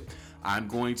going to do. I'm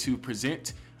going to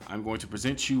present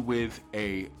you with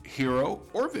a hero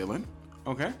or villain.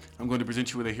 Okay? I'm going to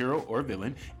present you with a hero or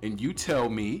villain, and you tell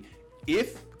me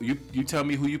if you tell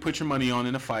me who you put your money on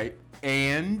in a fight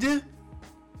and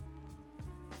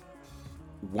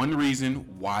one reason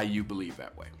why you believe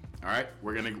that way. All right?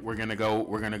 We're gonna go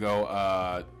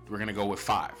with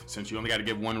 5. Since you only got to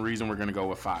give one reason, we're gonna go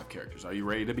with 5 characters. Are you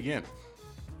ready to begin?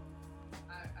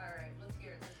 All right, let's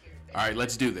hear it. All right,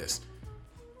 let's do this.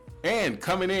 And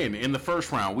coming in the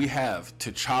first round, we have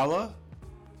T'Challa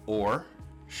or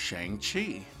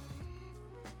Shang-Chi.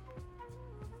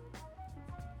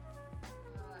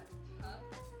 Tough.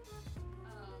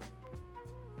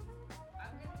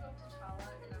 I'm gonna go T'Challa,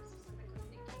 and I'm specifically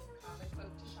thinking comic book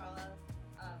T'Challa,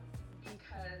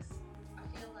 because I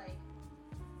feel like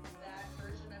that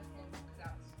version of him could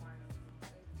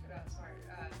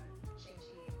outsmart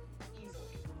Shang-Chi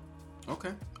easily.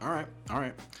 Okay. All right.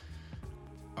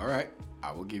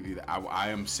 I will give you that. I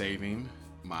am saving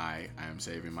my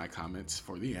comments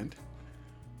for the end.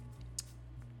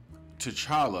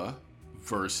 T'Challa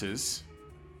versus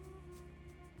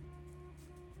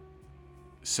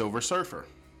Silver Surfer.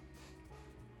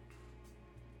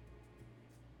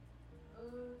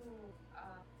 Ooh,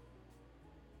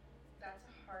 that's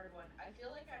a hard one. I feel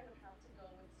like I would have to go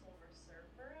with Silver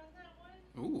Surfer on that one.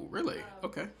 Ooh, really?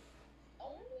 Okay.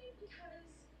 Only because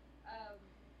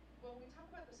when we talk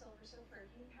about the Silver Surfer,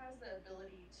 he has the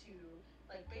ability to,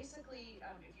 like, basically,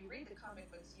 if you read the comic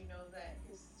books, you know that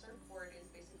his surfboard is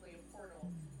basically a portal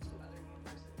to other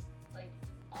universes. Like,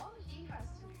 all he has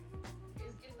to do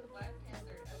is get the Black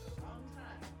Panther at the wrong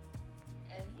time,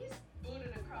 and he's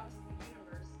booted across the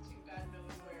universe to God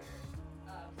knows where,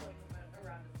 floating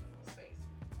around in little space.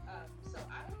 So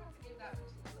I would have to give that one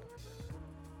to the Silver Surfer.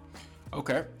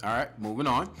 Okay. All right. Moving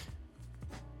on.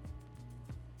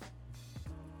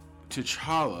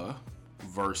 T'Challa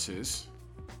versus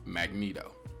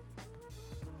Magneto.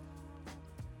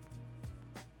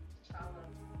 T'Challa.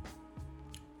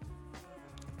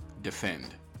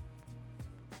 Defend.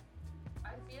 I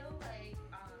feel like,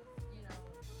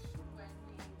 when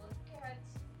we look at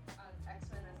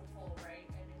X-Men as a whole, right?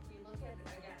 And if we look at,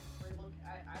 again,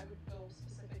 I would go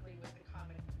specifically with the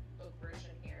comic book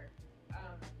version here.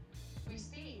 We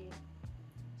see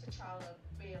T'Challa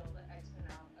bail the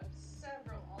X-Men out of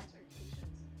several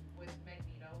altercations with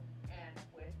Magneto and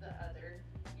with the other,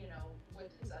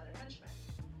 with his other henchmen.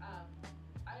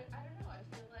 I don't know. I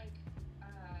feel like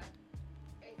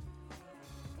it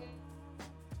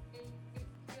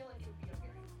feel like it would be a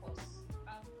very close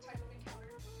type of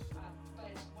encounter.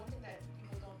 But one thing that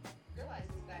people don't realize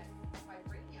is that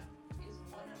vibranium is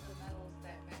one of the metals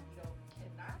that Magneto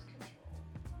cannot control,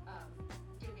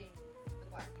 giving the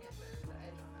Black Panther the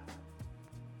edge on that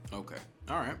one. Okay.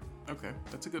 All right. Okay.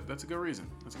 That's a good reason.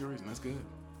 That's good.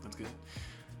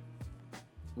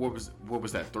 What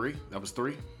was that? 3? That was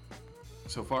 3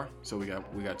 so far. So we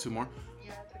got 2 more.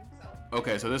 Yeah, I think so.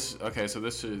 Okay. So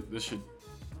this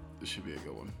should be a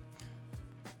good one.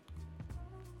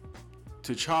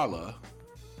 T'Challa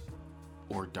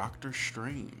or Doctor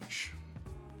Strange.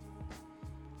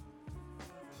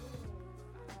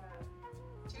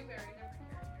 Two very different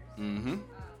characters. Mm-hmm.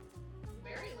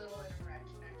 Very little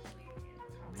interaction actually in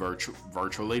comics.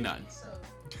 Virtually none. So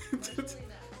virtually none. So that's kind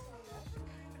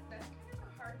of a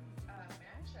hard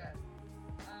matchup.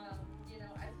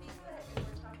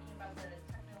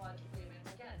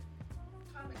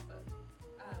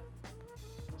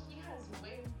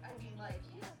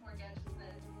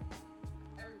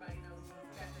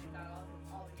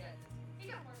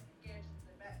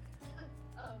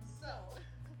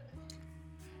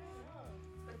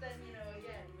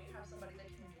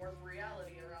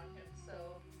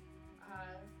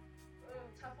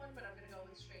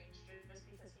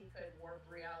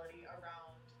 reality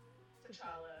around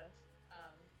T'Challa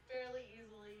fairly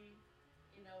easily.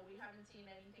 You know, we haven't seen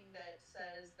anything that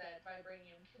says that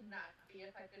vibranium cannot be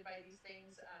affected by these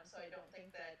things, so I don't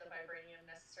think that the vibranium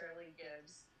necessarily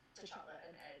gives T'Challa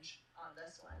an edge on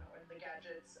this one, or the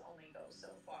gadgets only go so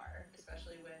far,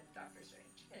 especially when Doctor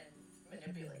Strange can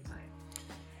manipulate time.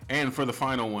 And for the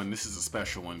final one, this is a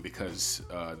special one because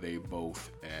they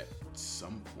both at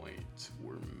some point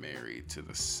were married to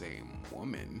the same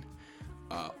woman.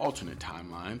 Alternate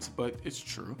timelines, but it's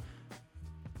true.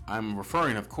 I'm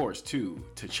referring, of course, to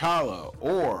T'Challa,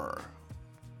 or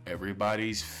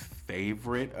everybody's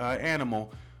favorite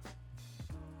animal,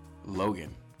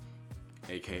 Logan,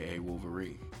 aka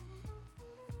Wolverine.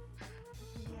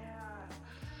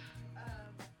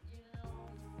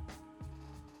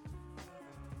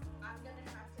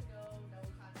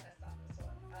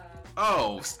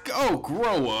 Oh,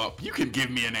 grow up. You can give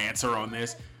me an answer on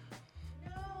this.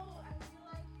 No, I feel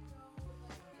like, it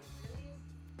really is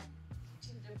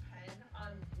to depend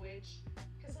on which,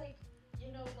 because,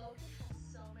 Logan has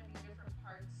so many different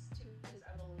parts to his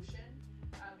evolution,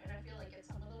 and I feel like at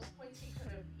some of those points he could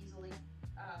have easily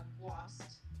lost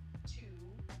to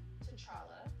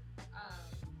T'Challa,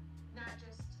 not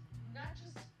just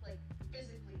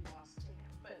physically lost to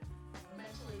him, but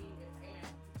mentally and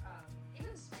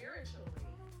even spiritually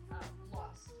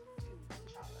lost to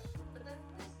T'Challa. But then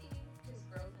we see his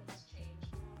growth and his change.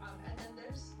 And then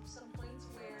there's some points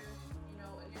where,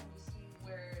 again, we see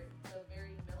where the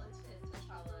very militant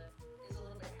T'Challa is a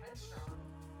little bit headstrong,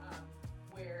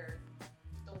 where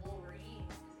the Wolverine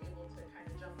is able to kind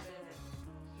of jump in, and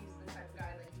he's the type of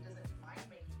guy that he doesn't mind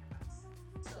making a mess.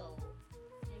 So,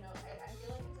 I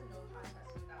feel like it's a no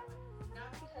contest with that one. Not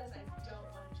because I don't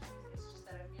want to choose, it's just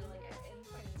that I feel like at any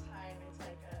point in time, it's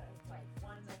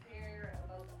one's a pair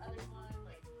about the other one.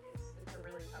 It's a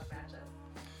really tough matchup.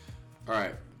 All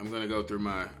right, I'm gonna go through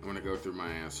my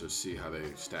answers, see how they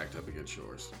stacked up against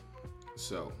yours.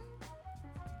 So,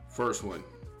 first one,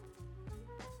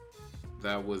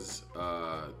 that was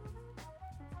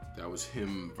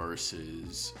him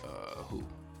versus who?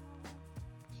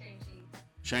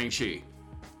 Shang-Chi.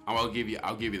 I'll give you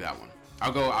that one.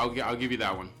 I'll give you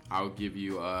that one. I'll give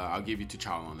you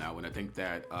T'Challa on that one. I think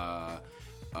that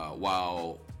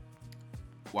while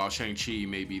Shang-Chi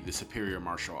may be the superior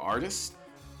martial artist,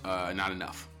 not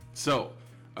enough. So,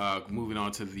 moving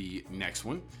on to the next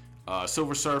one,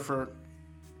 Silver Surfer.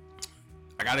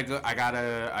 I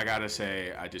gotta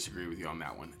say I disagree with you on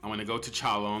that one. I'm gonna go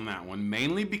T'Challa on that one,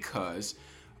 mainly because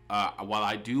while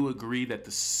I do agree that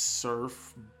the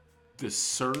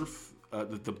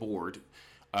board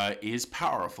is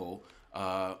powerful,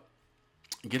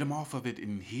 get him off of it,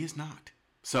 and he is not.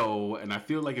 So, and I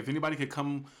feel like if anybody could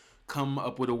come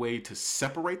up with a way to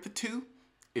separate the two,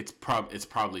 it's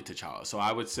probably T'Challa. So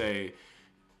I would say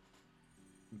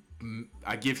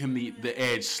I give him the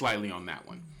edge slightly on that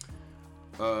one.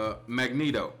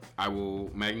 Magneto. I will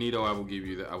give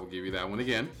you that one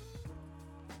again.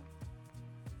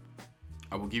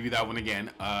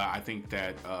 I think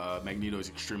that Magneto is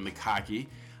extremely cocky.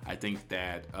 I think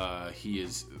that he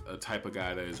is a type of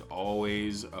guy that is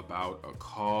always about a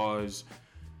cause,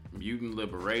 mutant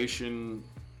liberation.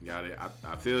 Got it.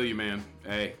 I feel you, man.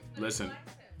 Hey, listen,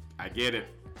 I get it.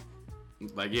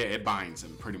 It binds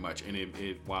him pretty much, and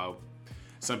it while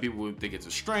some people would think it's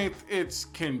a strength, it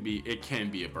can be a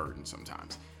burden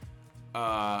sometimes.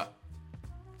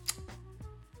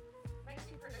 Makes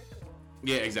you predictable.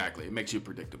 Yeah, exactly. It makes you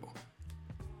predictable.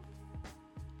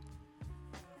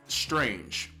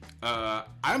 Strange. I'm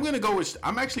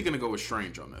actually gonna go with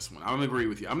Strange on this one. I'm gonna agree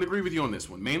with you. On this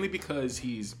one, mainly because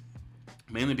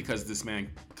this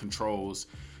man controls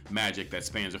magic that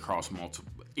spans across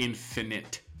multiple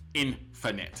infinite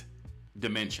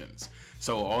dimensions.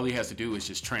 So all he has to do is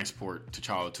just transport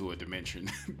T'Challa to a dimension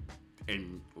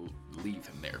and leave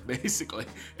him there, basically,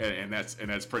 and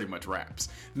that's pretty much wraps.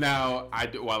 Now,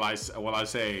 while I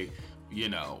say,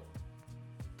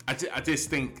 I just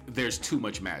think there's too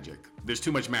much magic. There's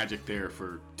too much magic there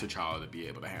for T'Challa to be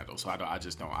able to handle. So I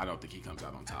don't think he comes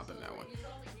out on top in that one. He's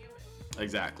only human.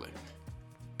 Exactly.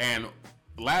 And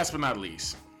last but not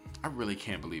least, I really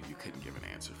can't believe you couldn't give an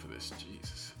answer for this.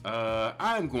 Jesus.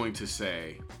 I'm going to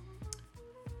say,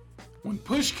 when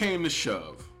push came to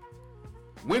shove,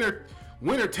 winner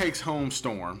takes home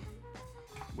Storm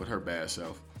with her bad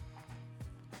self.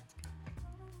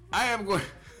 I am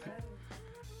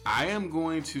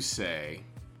going to say,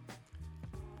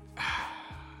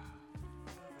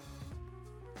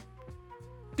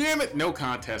 damn it, no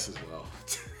contest as well.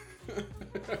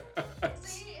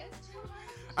 See, it's too much.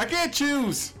 I can't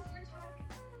choose.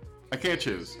 I can't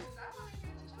choose. I want to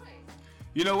hear the choice.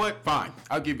 You know what? Fine.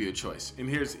 I'll give you a choice. And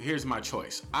here's my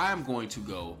choice. I'm going to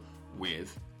go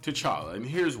with T'Challa. And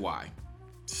here's why.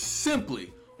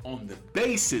 Simply on the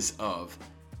basis of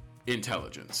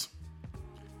intelligence.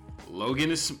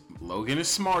 Logan is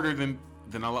smarter than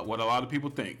what a lot of people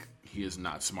think. He is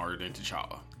not smarter than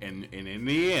T'Challa. And in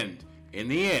the end,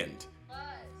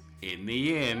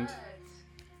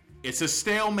 it's a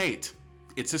stalemate.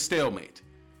 It's a stalemate.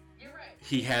 You're right.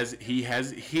 He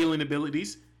has healing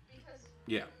abilities. Because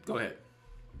Yeah, go ahead.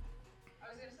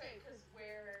 I was gonna say, because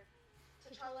where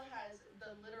T'Challa has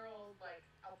the literal like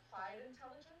applied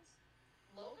intelligence,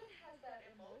 Logan has that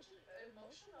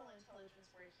emotional intelligence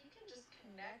where he can just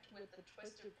connect with the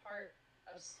twisted part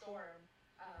of Storm,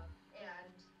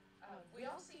 and we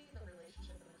all see the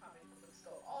relationship in the comic books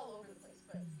go all over the place.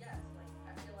 But yes, like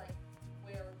I feel like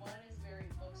where one is very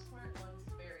book smart, one's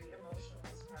very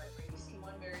emotionally smart. Where you see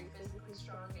one very physically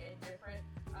strong and different,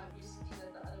 you see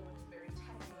that the other one is very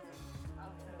technically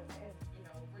and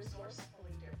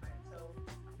resourcefully different. So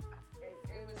it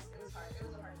was hard. It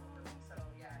was a hard one for me. So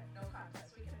yeah, no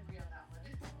contest. We can agree on that one.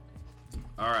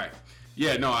 All right.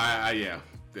 Yeah. No.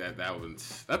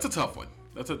 That's a tough one.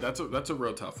 That's a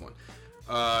real tough one.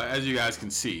 As you guys can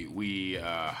see, we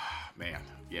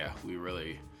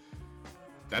really.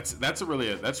 That's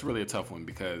really a tough one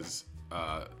because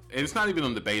it's not even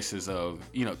on the basis of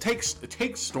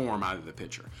take Storm out of the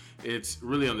picture. It's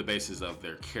really on the basis of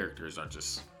their characters are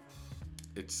just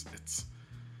they're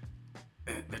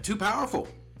too powerful.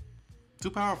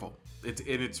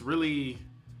 It's really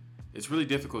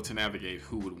difficult to navigate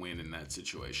who would win in that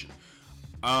situation.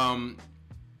 But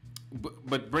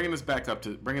bringing us back up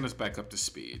to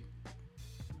speed.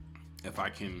 If I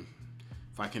can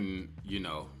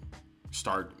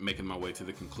start making my way to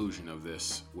the conclusion of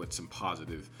this with some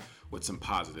positive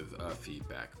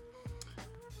feedback.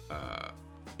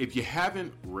 If you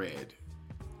haven't read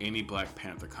any Black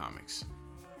Panther comics,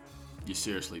 you're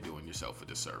seriously doing yourself a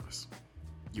disservice.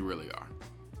 You really are.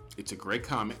 It's a great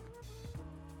comic.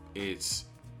 It's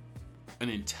an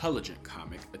intelligent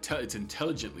comic. It's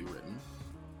intelligently written.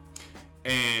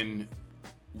 And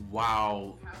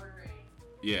while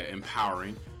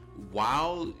empowering,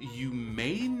 while you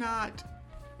may not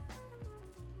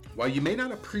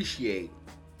appreciate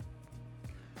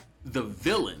the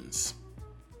villains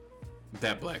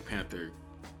that Black Panther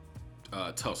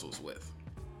tussles with,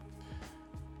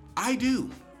 I do.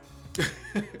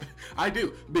 I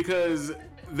do because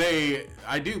they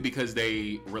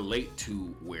relate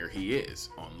to where he is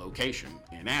on location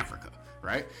in Africa,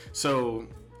 right? So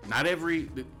not every.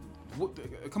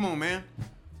 Come on, man.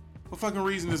 What fucking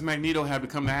reason does Magneto have to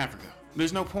come to Africa?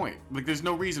 There's no point. Like, there's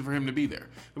no reason for him to be there.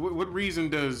 What reason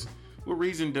does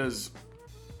Galactus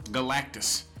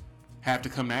have to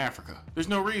come to Africa? There's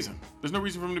no reason. There's no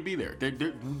reason for him to be there.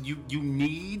 You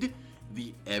need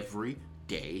the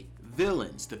everyday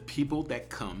villains, the people that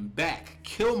come back.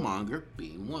 Killmonger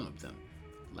being one of them.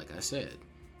 Like I said,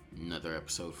 another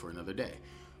episode for another day.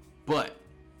 But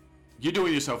you're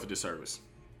doing yourself a disservice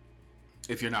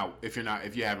if you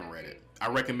haven't read it. I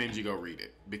recommend you go read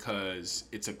it because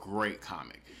it's a great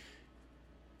comic.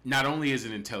 Not only is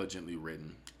it intelligently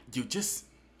written, it's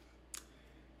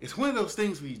one of those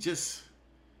things where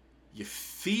you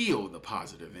feel the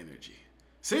positive energy.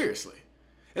 Seriously.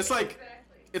 It's like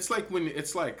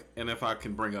and if I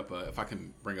can bring up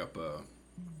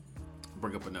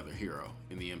another hero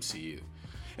in the MCU.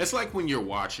 It's like when you're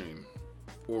watching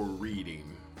or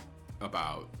reading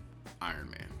about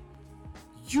Iron Man.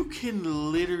 You can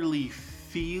literally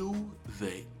feel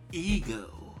the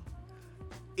ego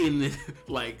in the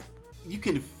you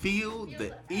can feel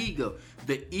the ego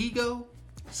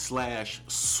 /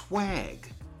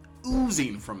 swag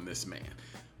oozing from this man,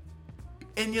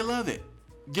 and you love it.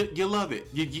 You love it.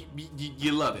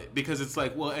 You love it because it's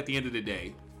like, well, at the end of the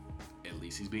day, at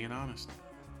least he's being honest,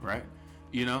 right?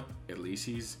 At least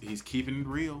he's keeping it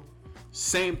real.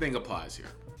 Same thing applies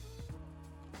here.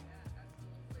 Yeah,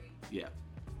 absolutely. Yeah.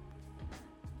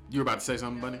 You were about to say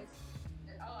something, Bunny? I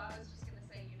was just gonna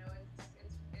say,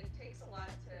 it takes a lot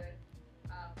to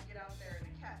get out there in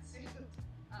a cat suit.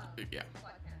 Yeah.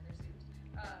 Black Panther suit.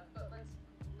 But let's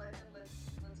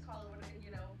call it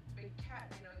big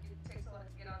cat. It takes a lot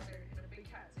to get out there in a big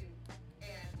cat suit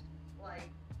and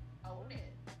own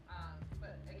it.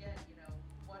 But again,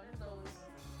 one of those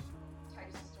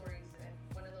types of stories and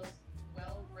one of those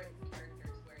well-written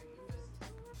characters where you just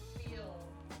feel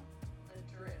the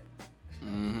drip.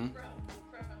 Mm-hmm. From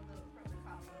the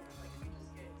comic, you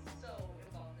just get so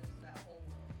involved into that whole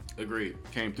world. Agreed.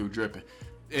 Came through dripping,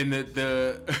 and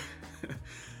the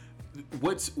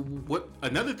what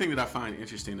another thing that I find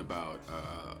interesting about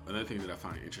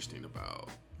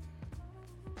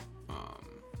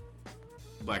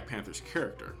Black Panther's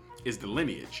character is the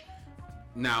lineage.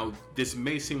 Now, this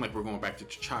may seem like we're going back to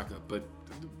T'Chaka, but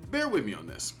bear with me on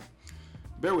this.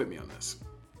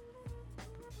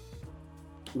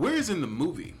 Whereas in the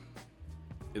movie,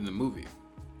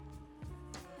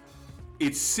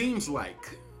 it seems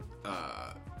like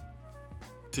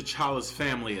T'Challa's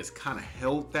family has kind of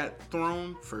held that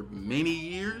throne for many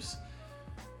years.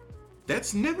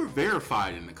 That's never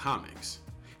verified in the comics.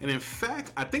 And in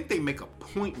fact, I think they make a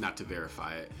point not to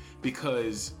verify it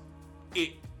because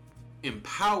it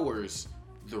empowers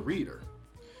the reader.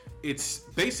 It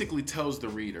basically tells the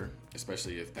reader,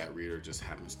 especially if that reader just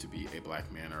happens to be a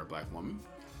black man or a black woman,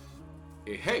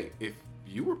 hey, if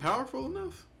you were powerful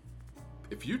enough,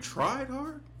 if you tried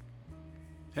hard,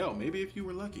 hell, maybe if you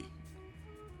were lucky,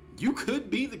 you could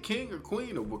be the king or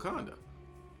queen of Wakanda.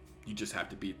 You just have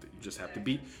to beat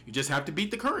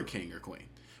the current king or queen,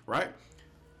 right?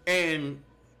 And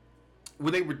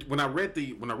when I read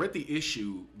the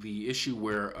issue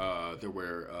where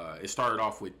it started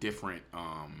off with different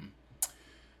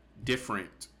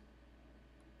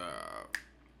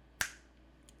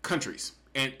countries,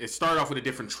 and it started off with a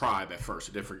different tribe at first,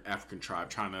 a different African tribe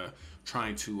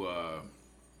trying to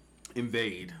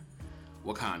invade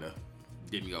Wakanda.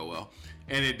 Didn't go well,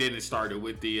 and it started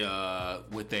with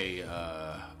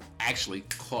actually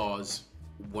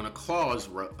one of Claw's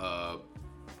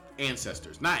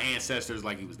ancestors, not ancestors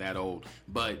like he was that old,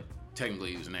 but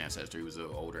technically he was an ancestor. He was an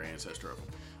older ancestor of him.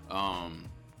 I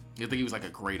think he was like a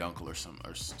great uncle or some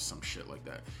shit like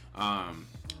that.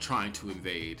 Trying to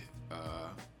invade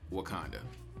Wakanda.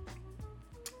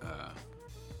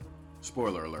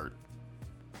 Spoiler alert,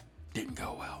 didn't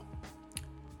go well.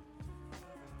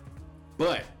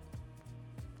 But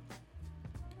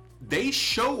they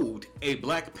showed a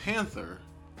Black Panther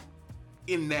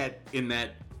in that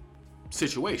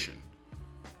situation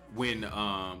when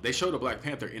they showed a Black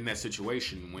Panther in that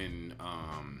situation when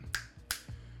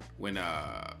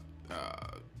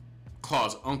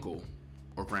Claw's uncle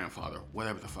or grandfather,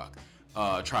 whatever the fuck,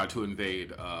 tried to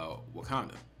invade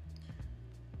Wakanda.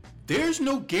 There's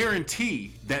no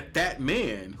guarantee that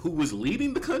man who was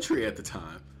leading the country at the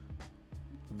time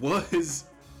was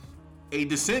a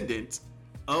descendant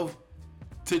of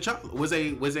T'Challa, was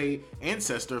a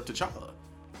ancestor of T'Challa.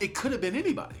 It could have been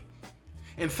anybody.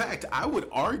 In fact, I would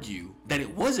argue that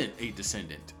it wasn't a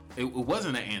descendant. It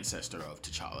wasn't an ancestor of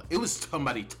T'Challa. It was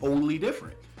somebody totally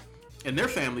different. And their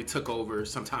family took over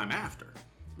sometime after,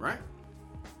 right?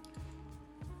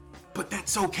 But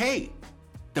that's okay.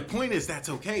 The point is that's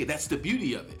okay. That's the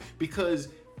beauty of it. Because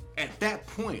at that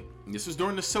point, and this was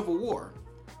during the Civil War,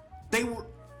 they were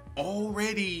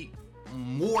already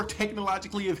more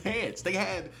technologically advanced. They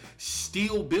had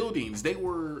steel buildings. They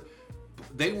were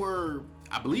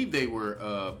I believe they were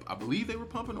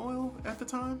pumping oil at the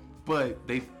time, but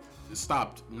they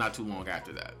stopped not too long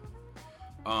after that.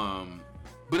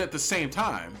 But at the same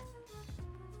time,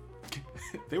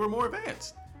 they were more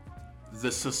advanced. The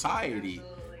society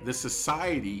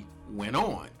went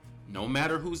on, no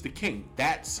matter who's the king.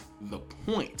 That's the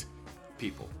point,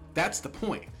 people. That's the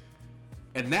point.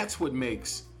 And that's what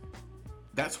makes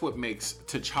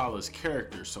T'Challa's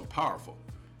character so powerful,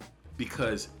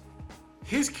 because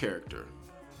his character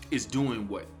is doing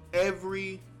what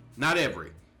not every,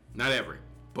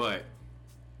 but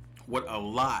what a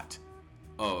lot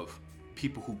of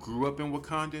people who grew up in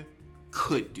Wakanda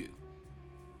could do.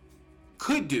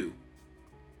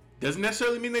 Doesn't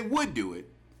necessarily mean they would do it,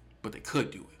 but they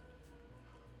could do it.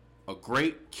 A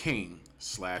great king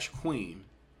 / queen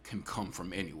can come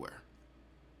from anywhere.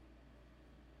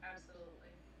 Absolutely.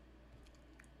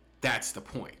 That's the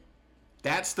point.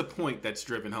 That's the point that's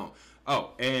driven home.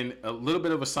 Oh, and a little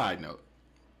bit of a side note,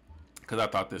 because I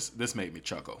thought this made me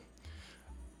chuckle.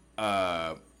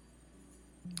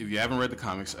 If you haven't read the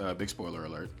comics, big spoiler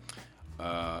alert.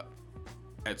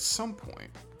 At some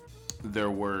point, there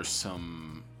were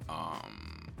some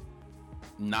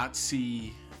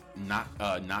Nazi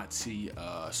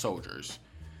soldiers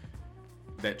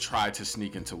that tried to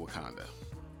sneak into Wakanda.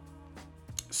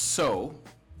 So,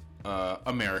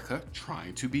 America,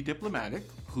 trying to be diplomatic,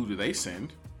 who do they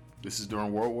send? This is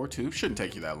during World War II. Shouldn't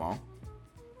take you that long.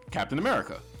 Captain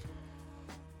America.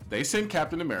 They send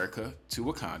Captain America to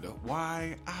Wakanda.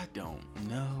 Why? I don't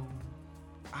know.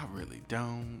 I really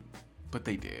don't. But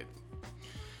they did.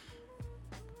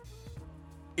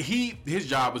 His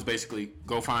job was basically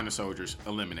go find the soldiers,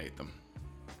 eliminate them.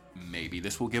 Maybe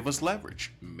this will give us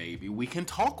leverage. Maybe we can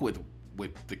talk with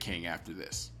the king after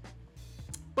this.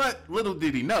 But little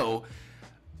did he know,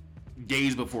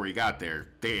 days before he got there,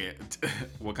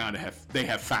 Wakanda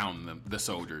have found the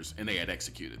soldiers and they had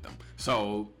executed them.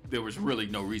 So there was really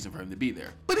no reason for him to be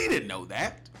there. But he didn't know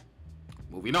that.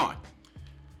 Moving on.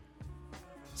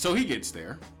 So he gets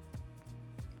there,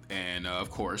 and of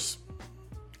course,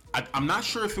 I'm not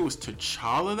sure if it was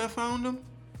T'Challa that found him.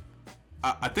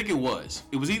 I think it was.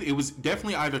 It was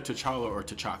definitely either T'Challa or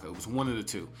T'Chaka. It was one of the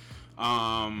two.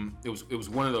 It was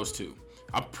one of those two.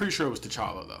 I'm pretty sure it was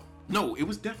T'Challa though. No, it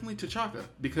was definitely T'Chaka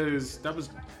because that was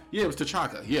it was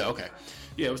T'Chaka. Yeah, okay.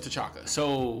 Yeah, it was T'Chaka.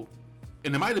 So,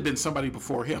 and it might have been somebody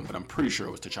before him, but I'm pretty sure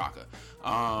it was T'Chaka.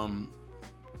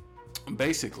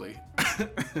 Basically,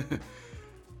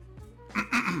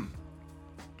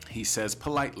 he says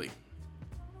politely,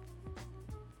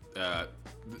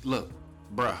 look,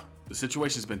 bruh, the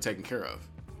situation's been taken care of.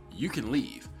 You can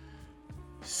leave.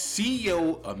 See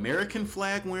your American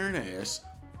flag wearing ass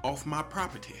off my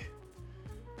property.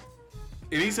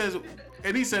 And he says,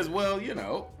 well, you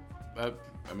know, I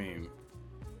mean,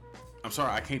 I'm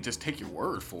sorry, I can't just take your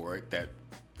word for it that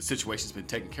the situation's been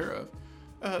taken care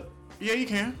of. Yeah, you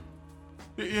can.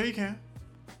 Yeah, you can.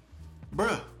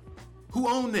 Bruh, who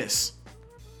owned this?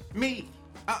 Me.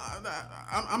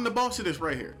 I'm the boss of this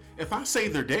right here. If I say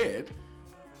they're dead,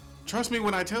 trust me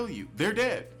when I tell you, they're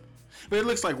dead. But it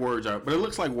looks like words aren't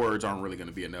really going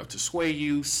to be enough to sway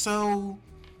you. So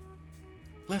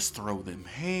let's throw them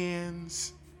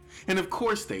hands. And of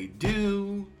course they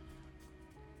do.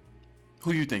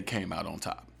 Who you think came out on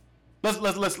top? Let's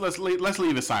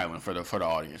leave it silent for the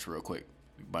audience real quick,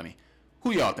 Bunny.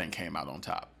 Who y'all think came out on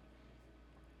top?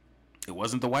 It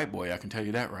wasn't the white boy, I can tell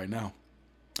you that right now.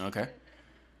 Okay.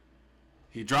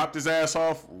 He dropped his ass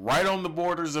off right on the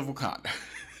borders of Wakanda.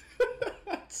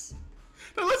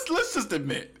 Now let's just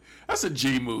admit, that's a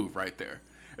G move right there.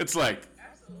 It's like,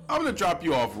 absolutely. I'm gonna drop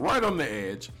you off right on the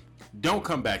edge. Don't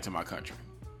come back to my country.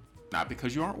 Not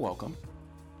because you aren't welcome,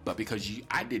 but because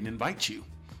I didn't invite you.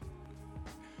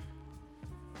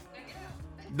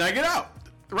 Now get out.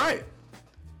 Right.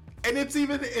 And it's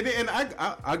even, and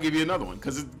I'll give you another one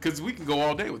because we can go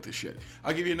all day with this shit.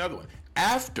 I'll give you another one.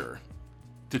 After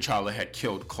T'Challa had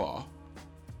killed Claw,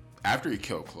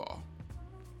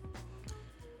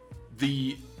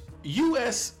 the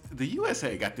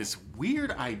USA got this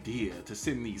weird idea to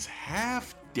send these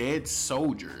half-dead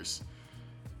soldiers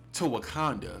to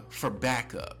Wakanda for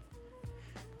backup.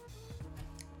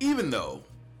 Even though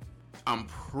I'm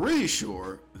pretty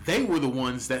sure they were the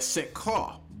ones that sent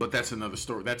Claw, but that's another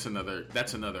story. That's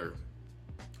another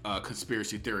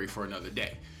conspiracy theory for another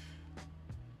day.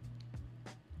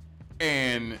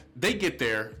 And they get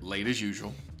there late as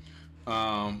usual,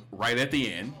 right at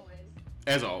the end.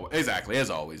 As always. Exactly,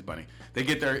 as always, Bunny. They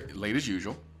get there late as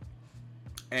usual.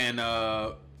 And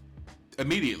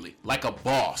immediately, like a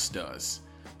boss does,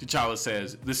 T'Challa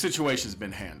says, the situation's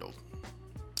been handled.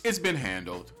 It's been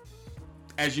handled.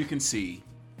 As you can see,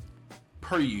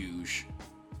 per usual,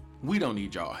 we don't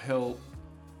need y'all help.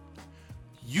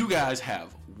 You guys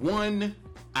have 1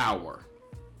 hour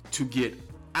to get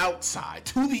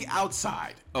to the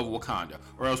outside of Wakanda,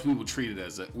 or else we will treat it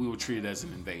as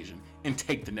an invasion and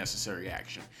take the necessary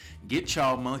action. Get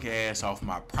y'all monkey ass off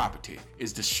my property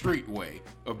is the street way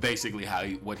of basically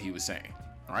what he was saying.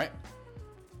 All right.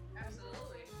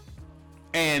 Absolutely.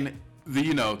 And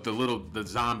the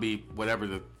zombie, whatever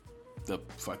the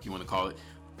fuck you want to call it,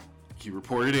 he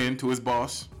reported in to his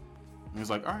boss. And he was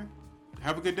like, all right,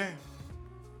 have a good day.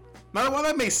 Now, while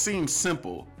that may seem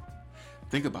simple,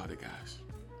 think about it, guys.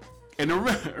 And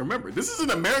remember, this is an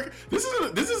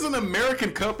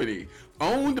American company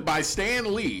owned by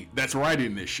Stan Lee that's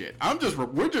writing this shit.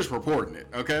 We're just reporting it,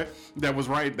 okay? That was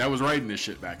writing this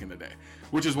shit back in the day,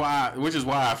 which is why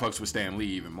I fucks with Stan Lee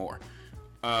even more.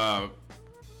 The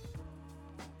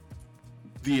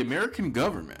American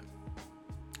government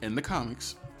in the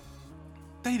comics,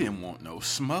 they didn't want no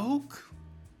smoke.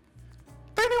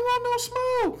 They didn't want no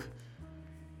smoke.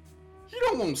 You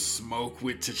don't want smoke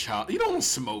with T'Challa. You don't want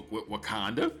smoke with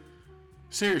Wakanda.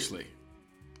 Seriously.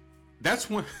 That's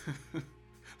a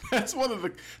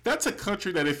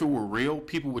country that if it were real,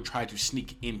 people would try to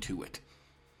sneak into it.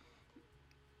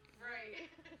 Right.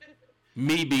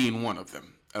 Me being one of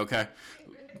them, okay?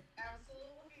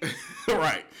 Absolutely.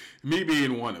 Right. Me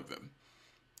being one of them.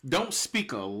 Don't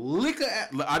speak a lick of...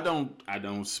 I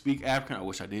don't speak African. I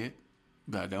wish I did,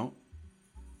 but I don't.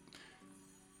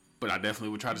 But I definitely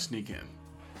would try to sneak in,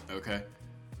 okay?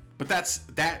 But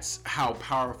that's how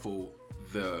powerful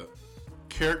the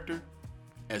character,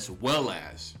 as well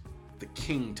as the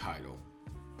king title.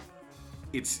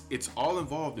 It's all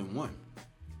involved in one,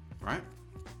 right?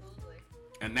 Absolutely.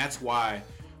 And that's why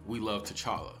we love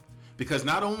T'Challa, because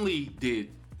not only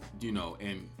did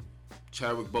And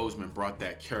Chadwick Boseman brought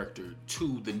that character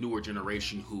to the newer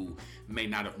generation who may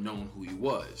not have known who he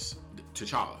was,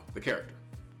 T'Challa, the character.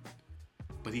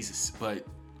 But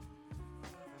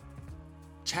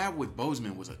Chadwick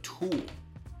Boseman was a tool.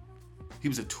 He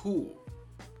was a tool,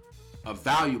 a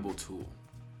valuable tool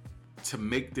to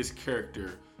make this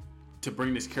character, to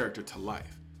bring this character to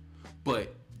life.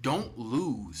 But don't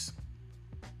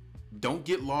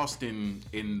get lost in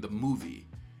the movie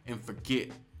and forget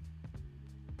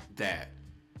that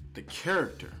the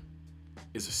character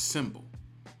is a symbol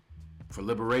for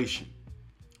liberation,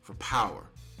 for power,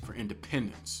 for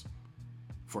independence,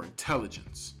 for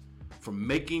intelligence, for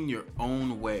making your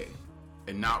own way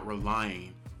and not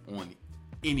relying on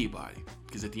anybody.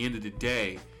 Because at the end of the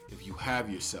day, if you have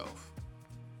yourself,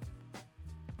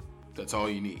 that's all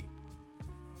you need.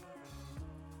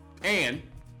 And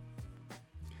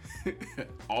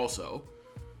also,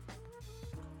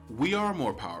 we are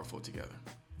more powerful together.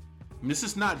 And this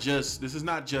is not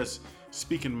just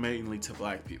speaking mainly to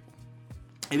black people.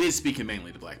 It is speaking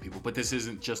mainly to black people, but this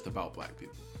isn't just about black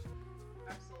people.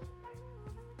 Absolutely.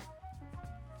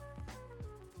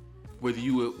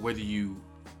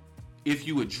 If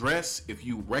you address, if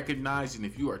you recognize, and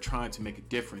if you are trying to make a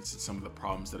difference in some of the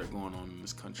problems that are going on in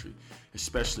this country,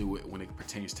 especially when it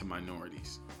pertains to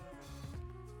minorities,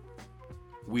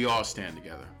 we all stand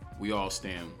together. We all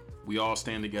stand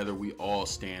together. We all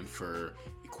stand for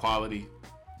equality,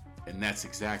 and that's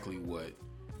exactly what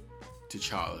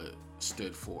T'Challa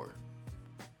stood for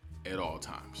at all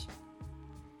times.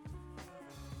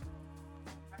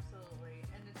 Absolutely,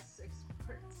 and it's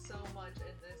expressed so much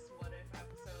in this What If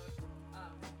episode.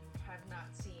 Have not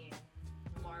seen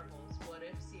Marvel's What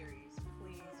If series,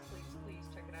 please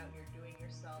check it out. You're doing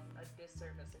yourself a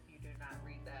disservice if you do not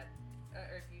read that,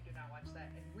 or if you do not watch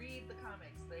that, and read the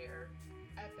comics. They are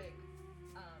epic,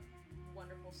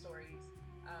 wonderful stories.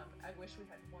 I wish we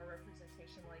had more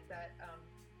representation like that.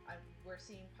 We're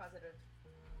seeing positive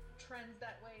trends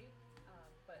that way,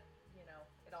 but it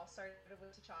all started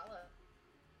with T'Challa.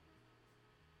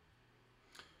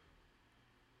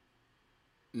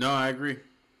 No, I agree.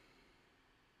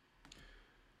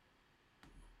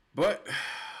 But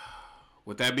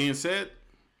with that being said,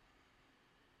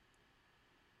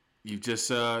 you just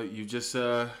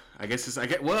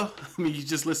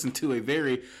listened to a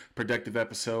very productive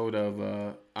episode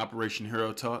of Operation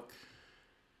Hero Talk.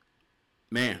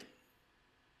 Man,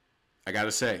 I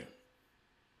gotta say,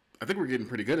 I think we're getting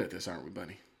pretty good at this, aren't we,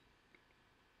 Bunny?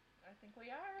 I think we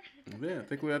are. Yeah, I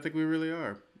think we really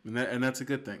are, and that's a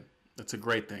good thing. That's a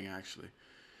great thing, actually.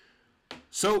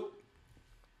 So,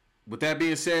 with that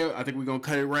being said, I think we're gonna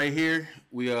cut it right here.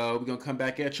 We're gonna come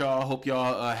back at y'all. Hope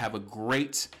y'all have a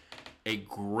great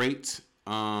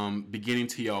beginning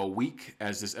to y'all week,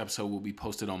 as this episode will be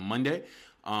posted on Monday.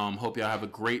 Hope y'all have a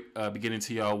great beginning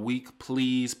to y'all week.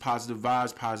 Please, positive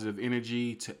vibes, positive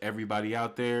energy to everybody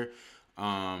out there.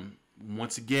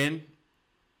 Once again,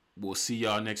 we'll see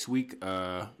y'all next week.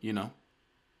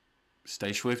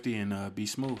 Stay swifty and be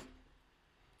smooth.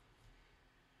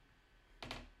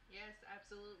 Yes,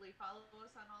 absolutely. Follow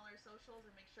us on all our socials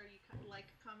and make sure you like,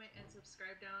 comment, and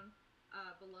subscribe down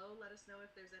below. Let us know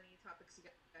if there's any topics you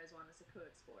guys want us to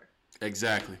explore.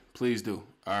 Exactly. Please do.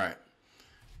 All right.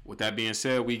 With that being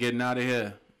said, we getting out of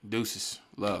here. Deuces.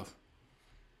 Love.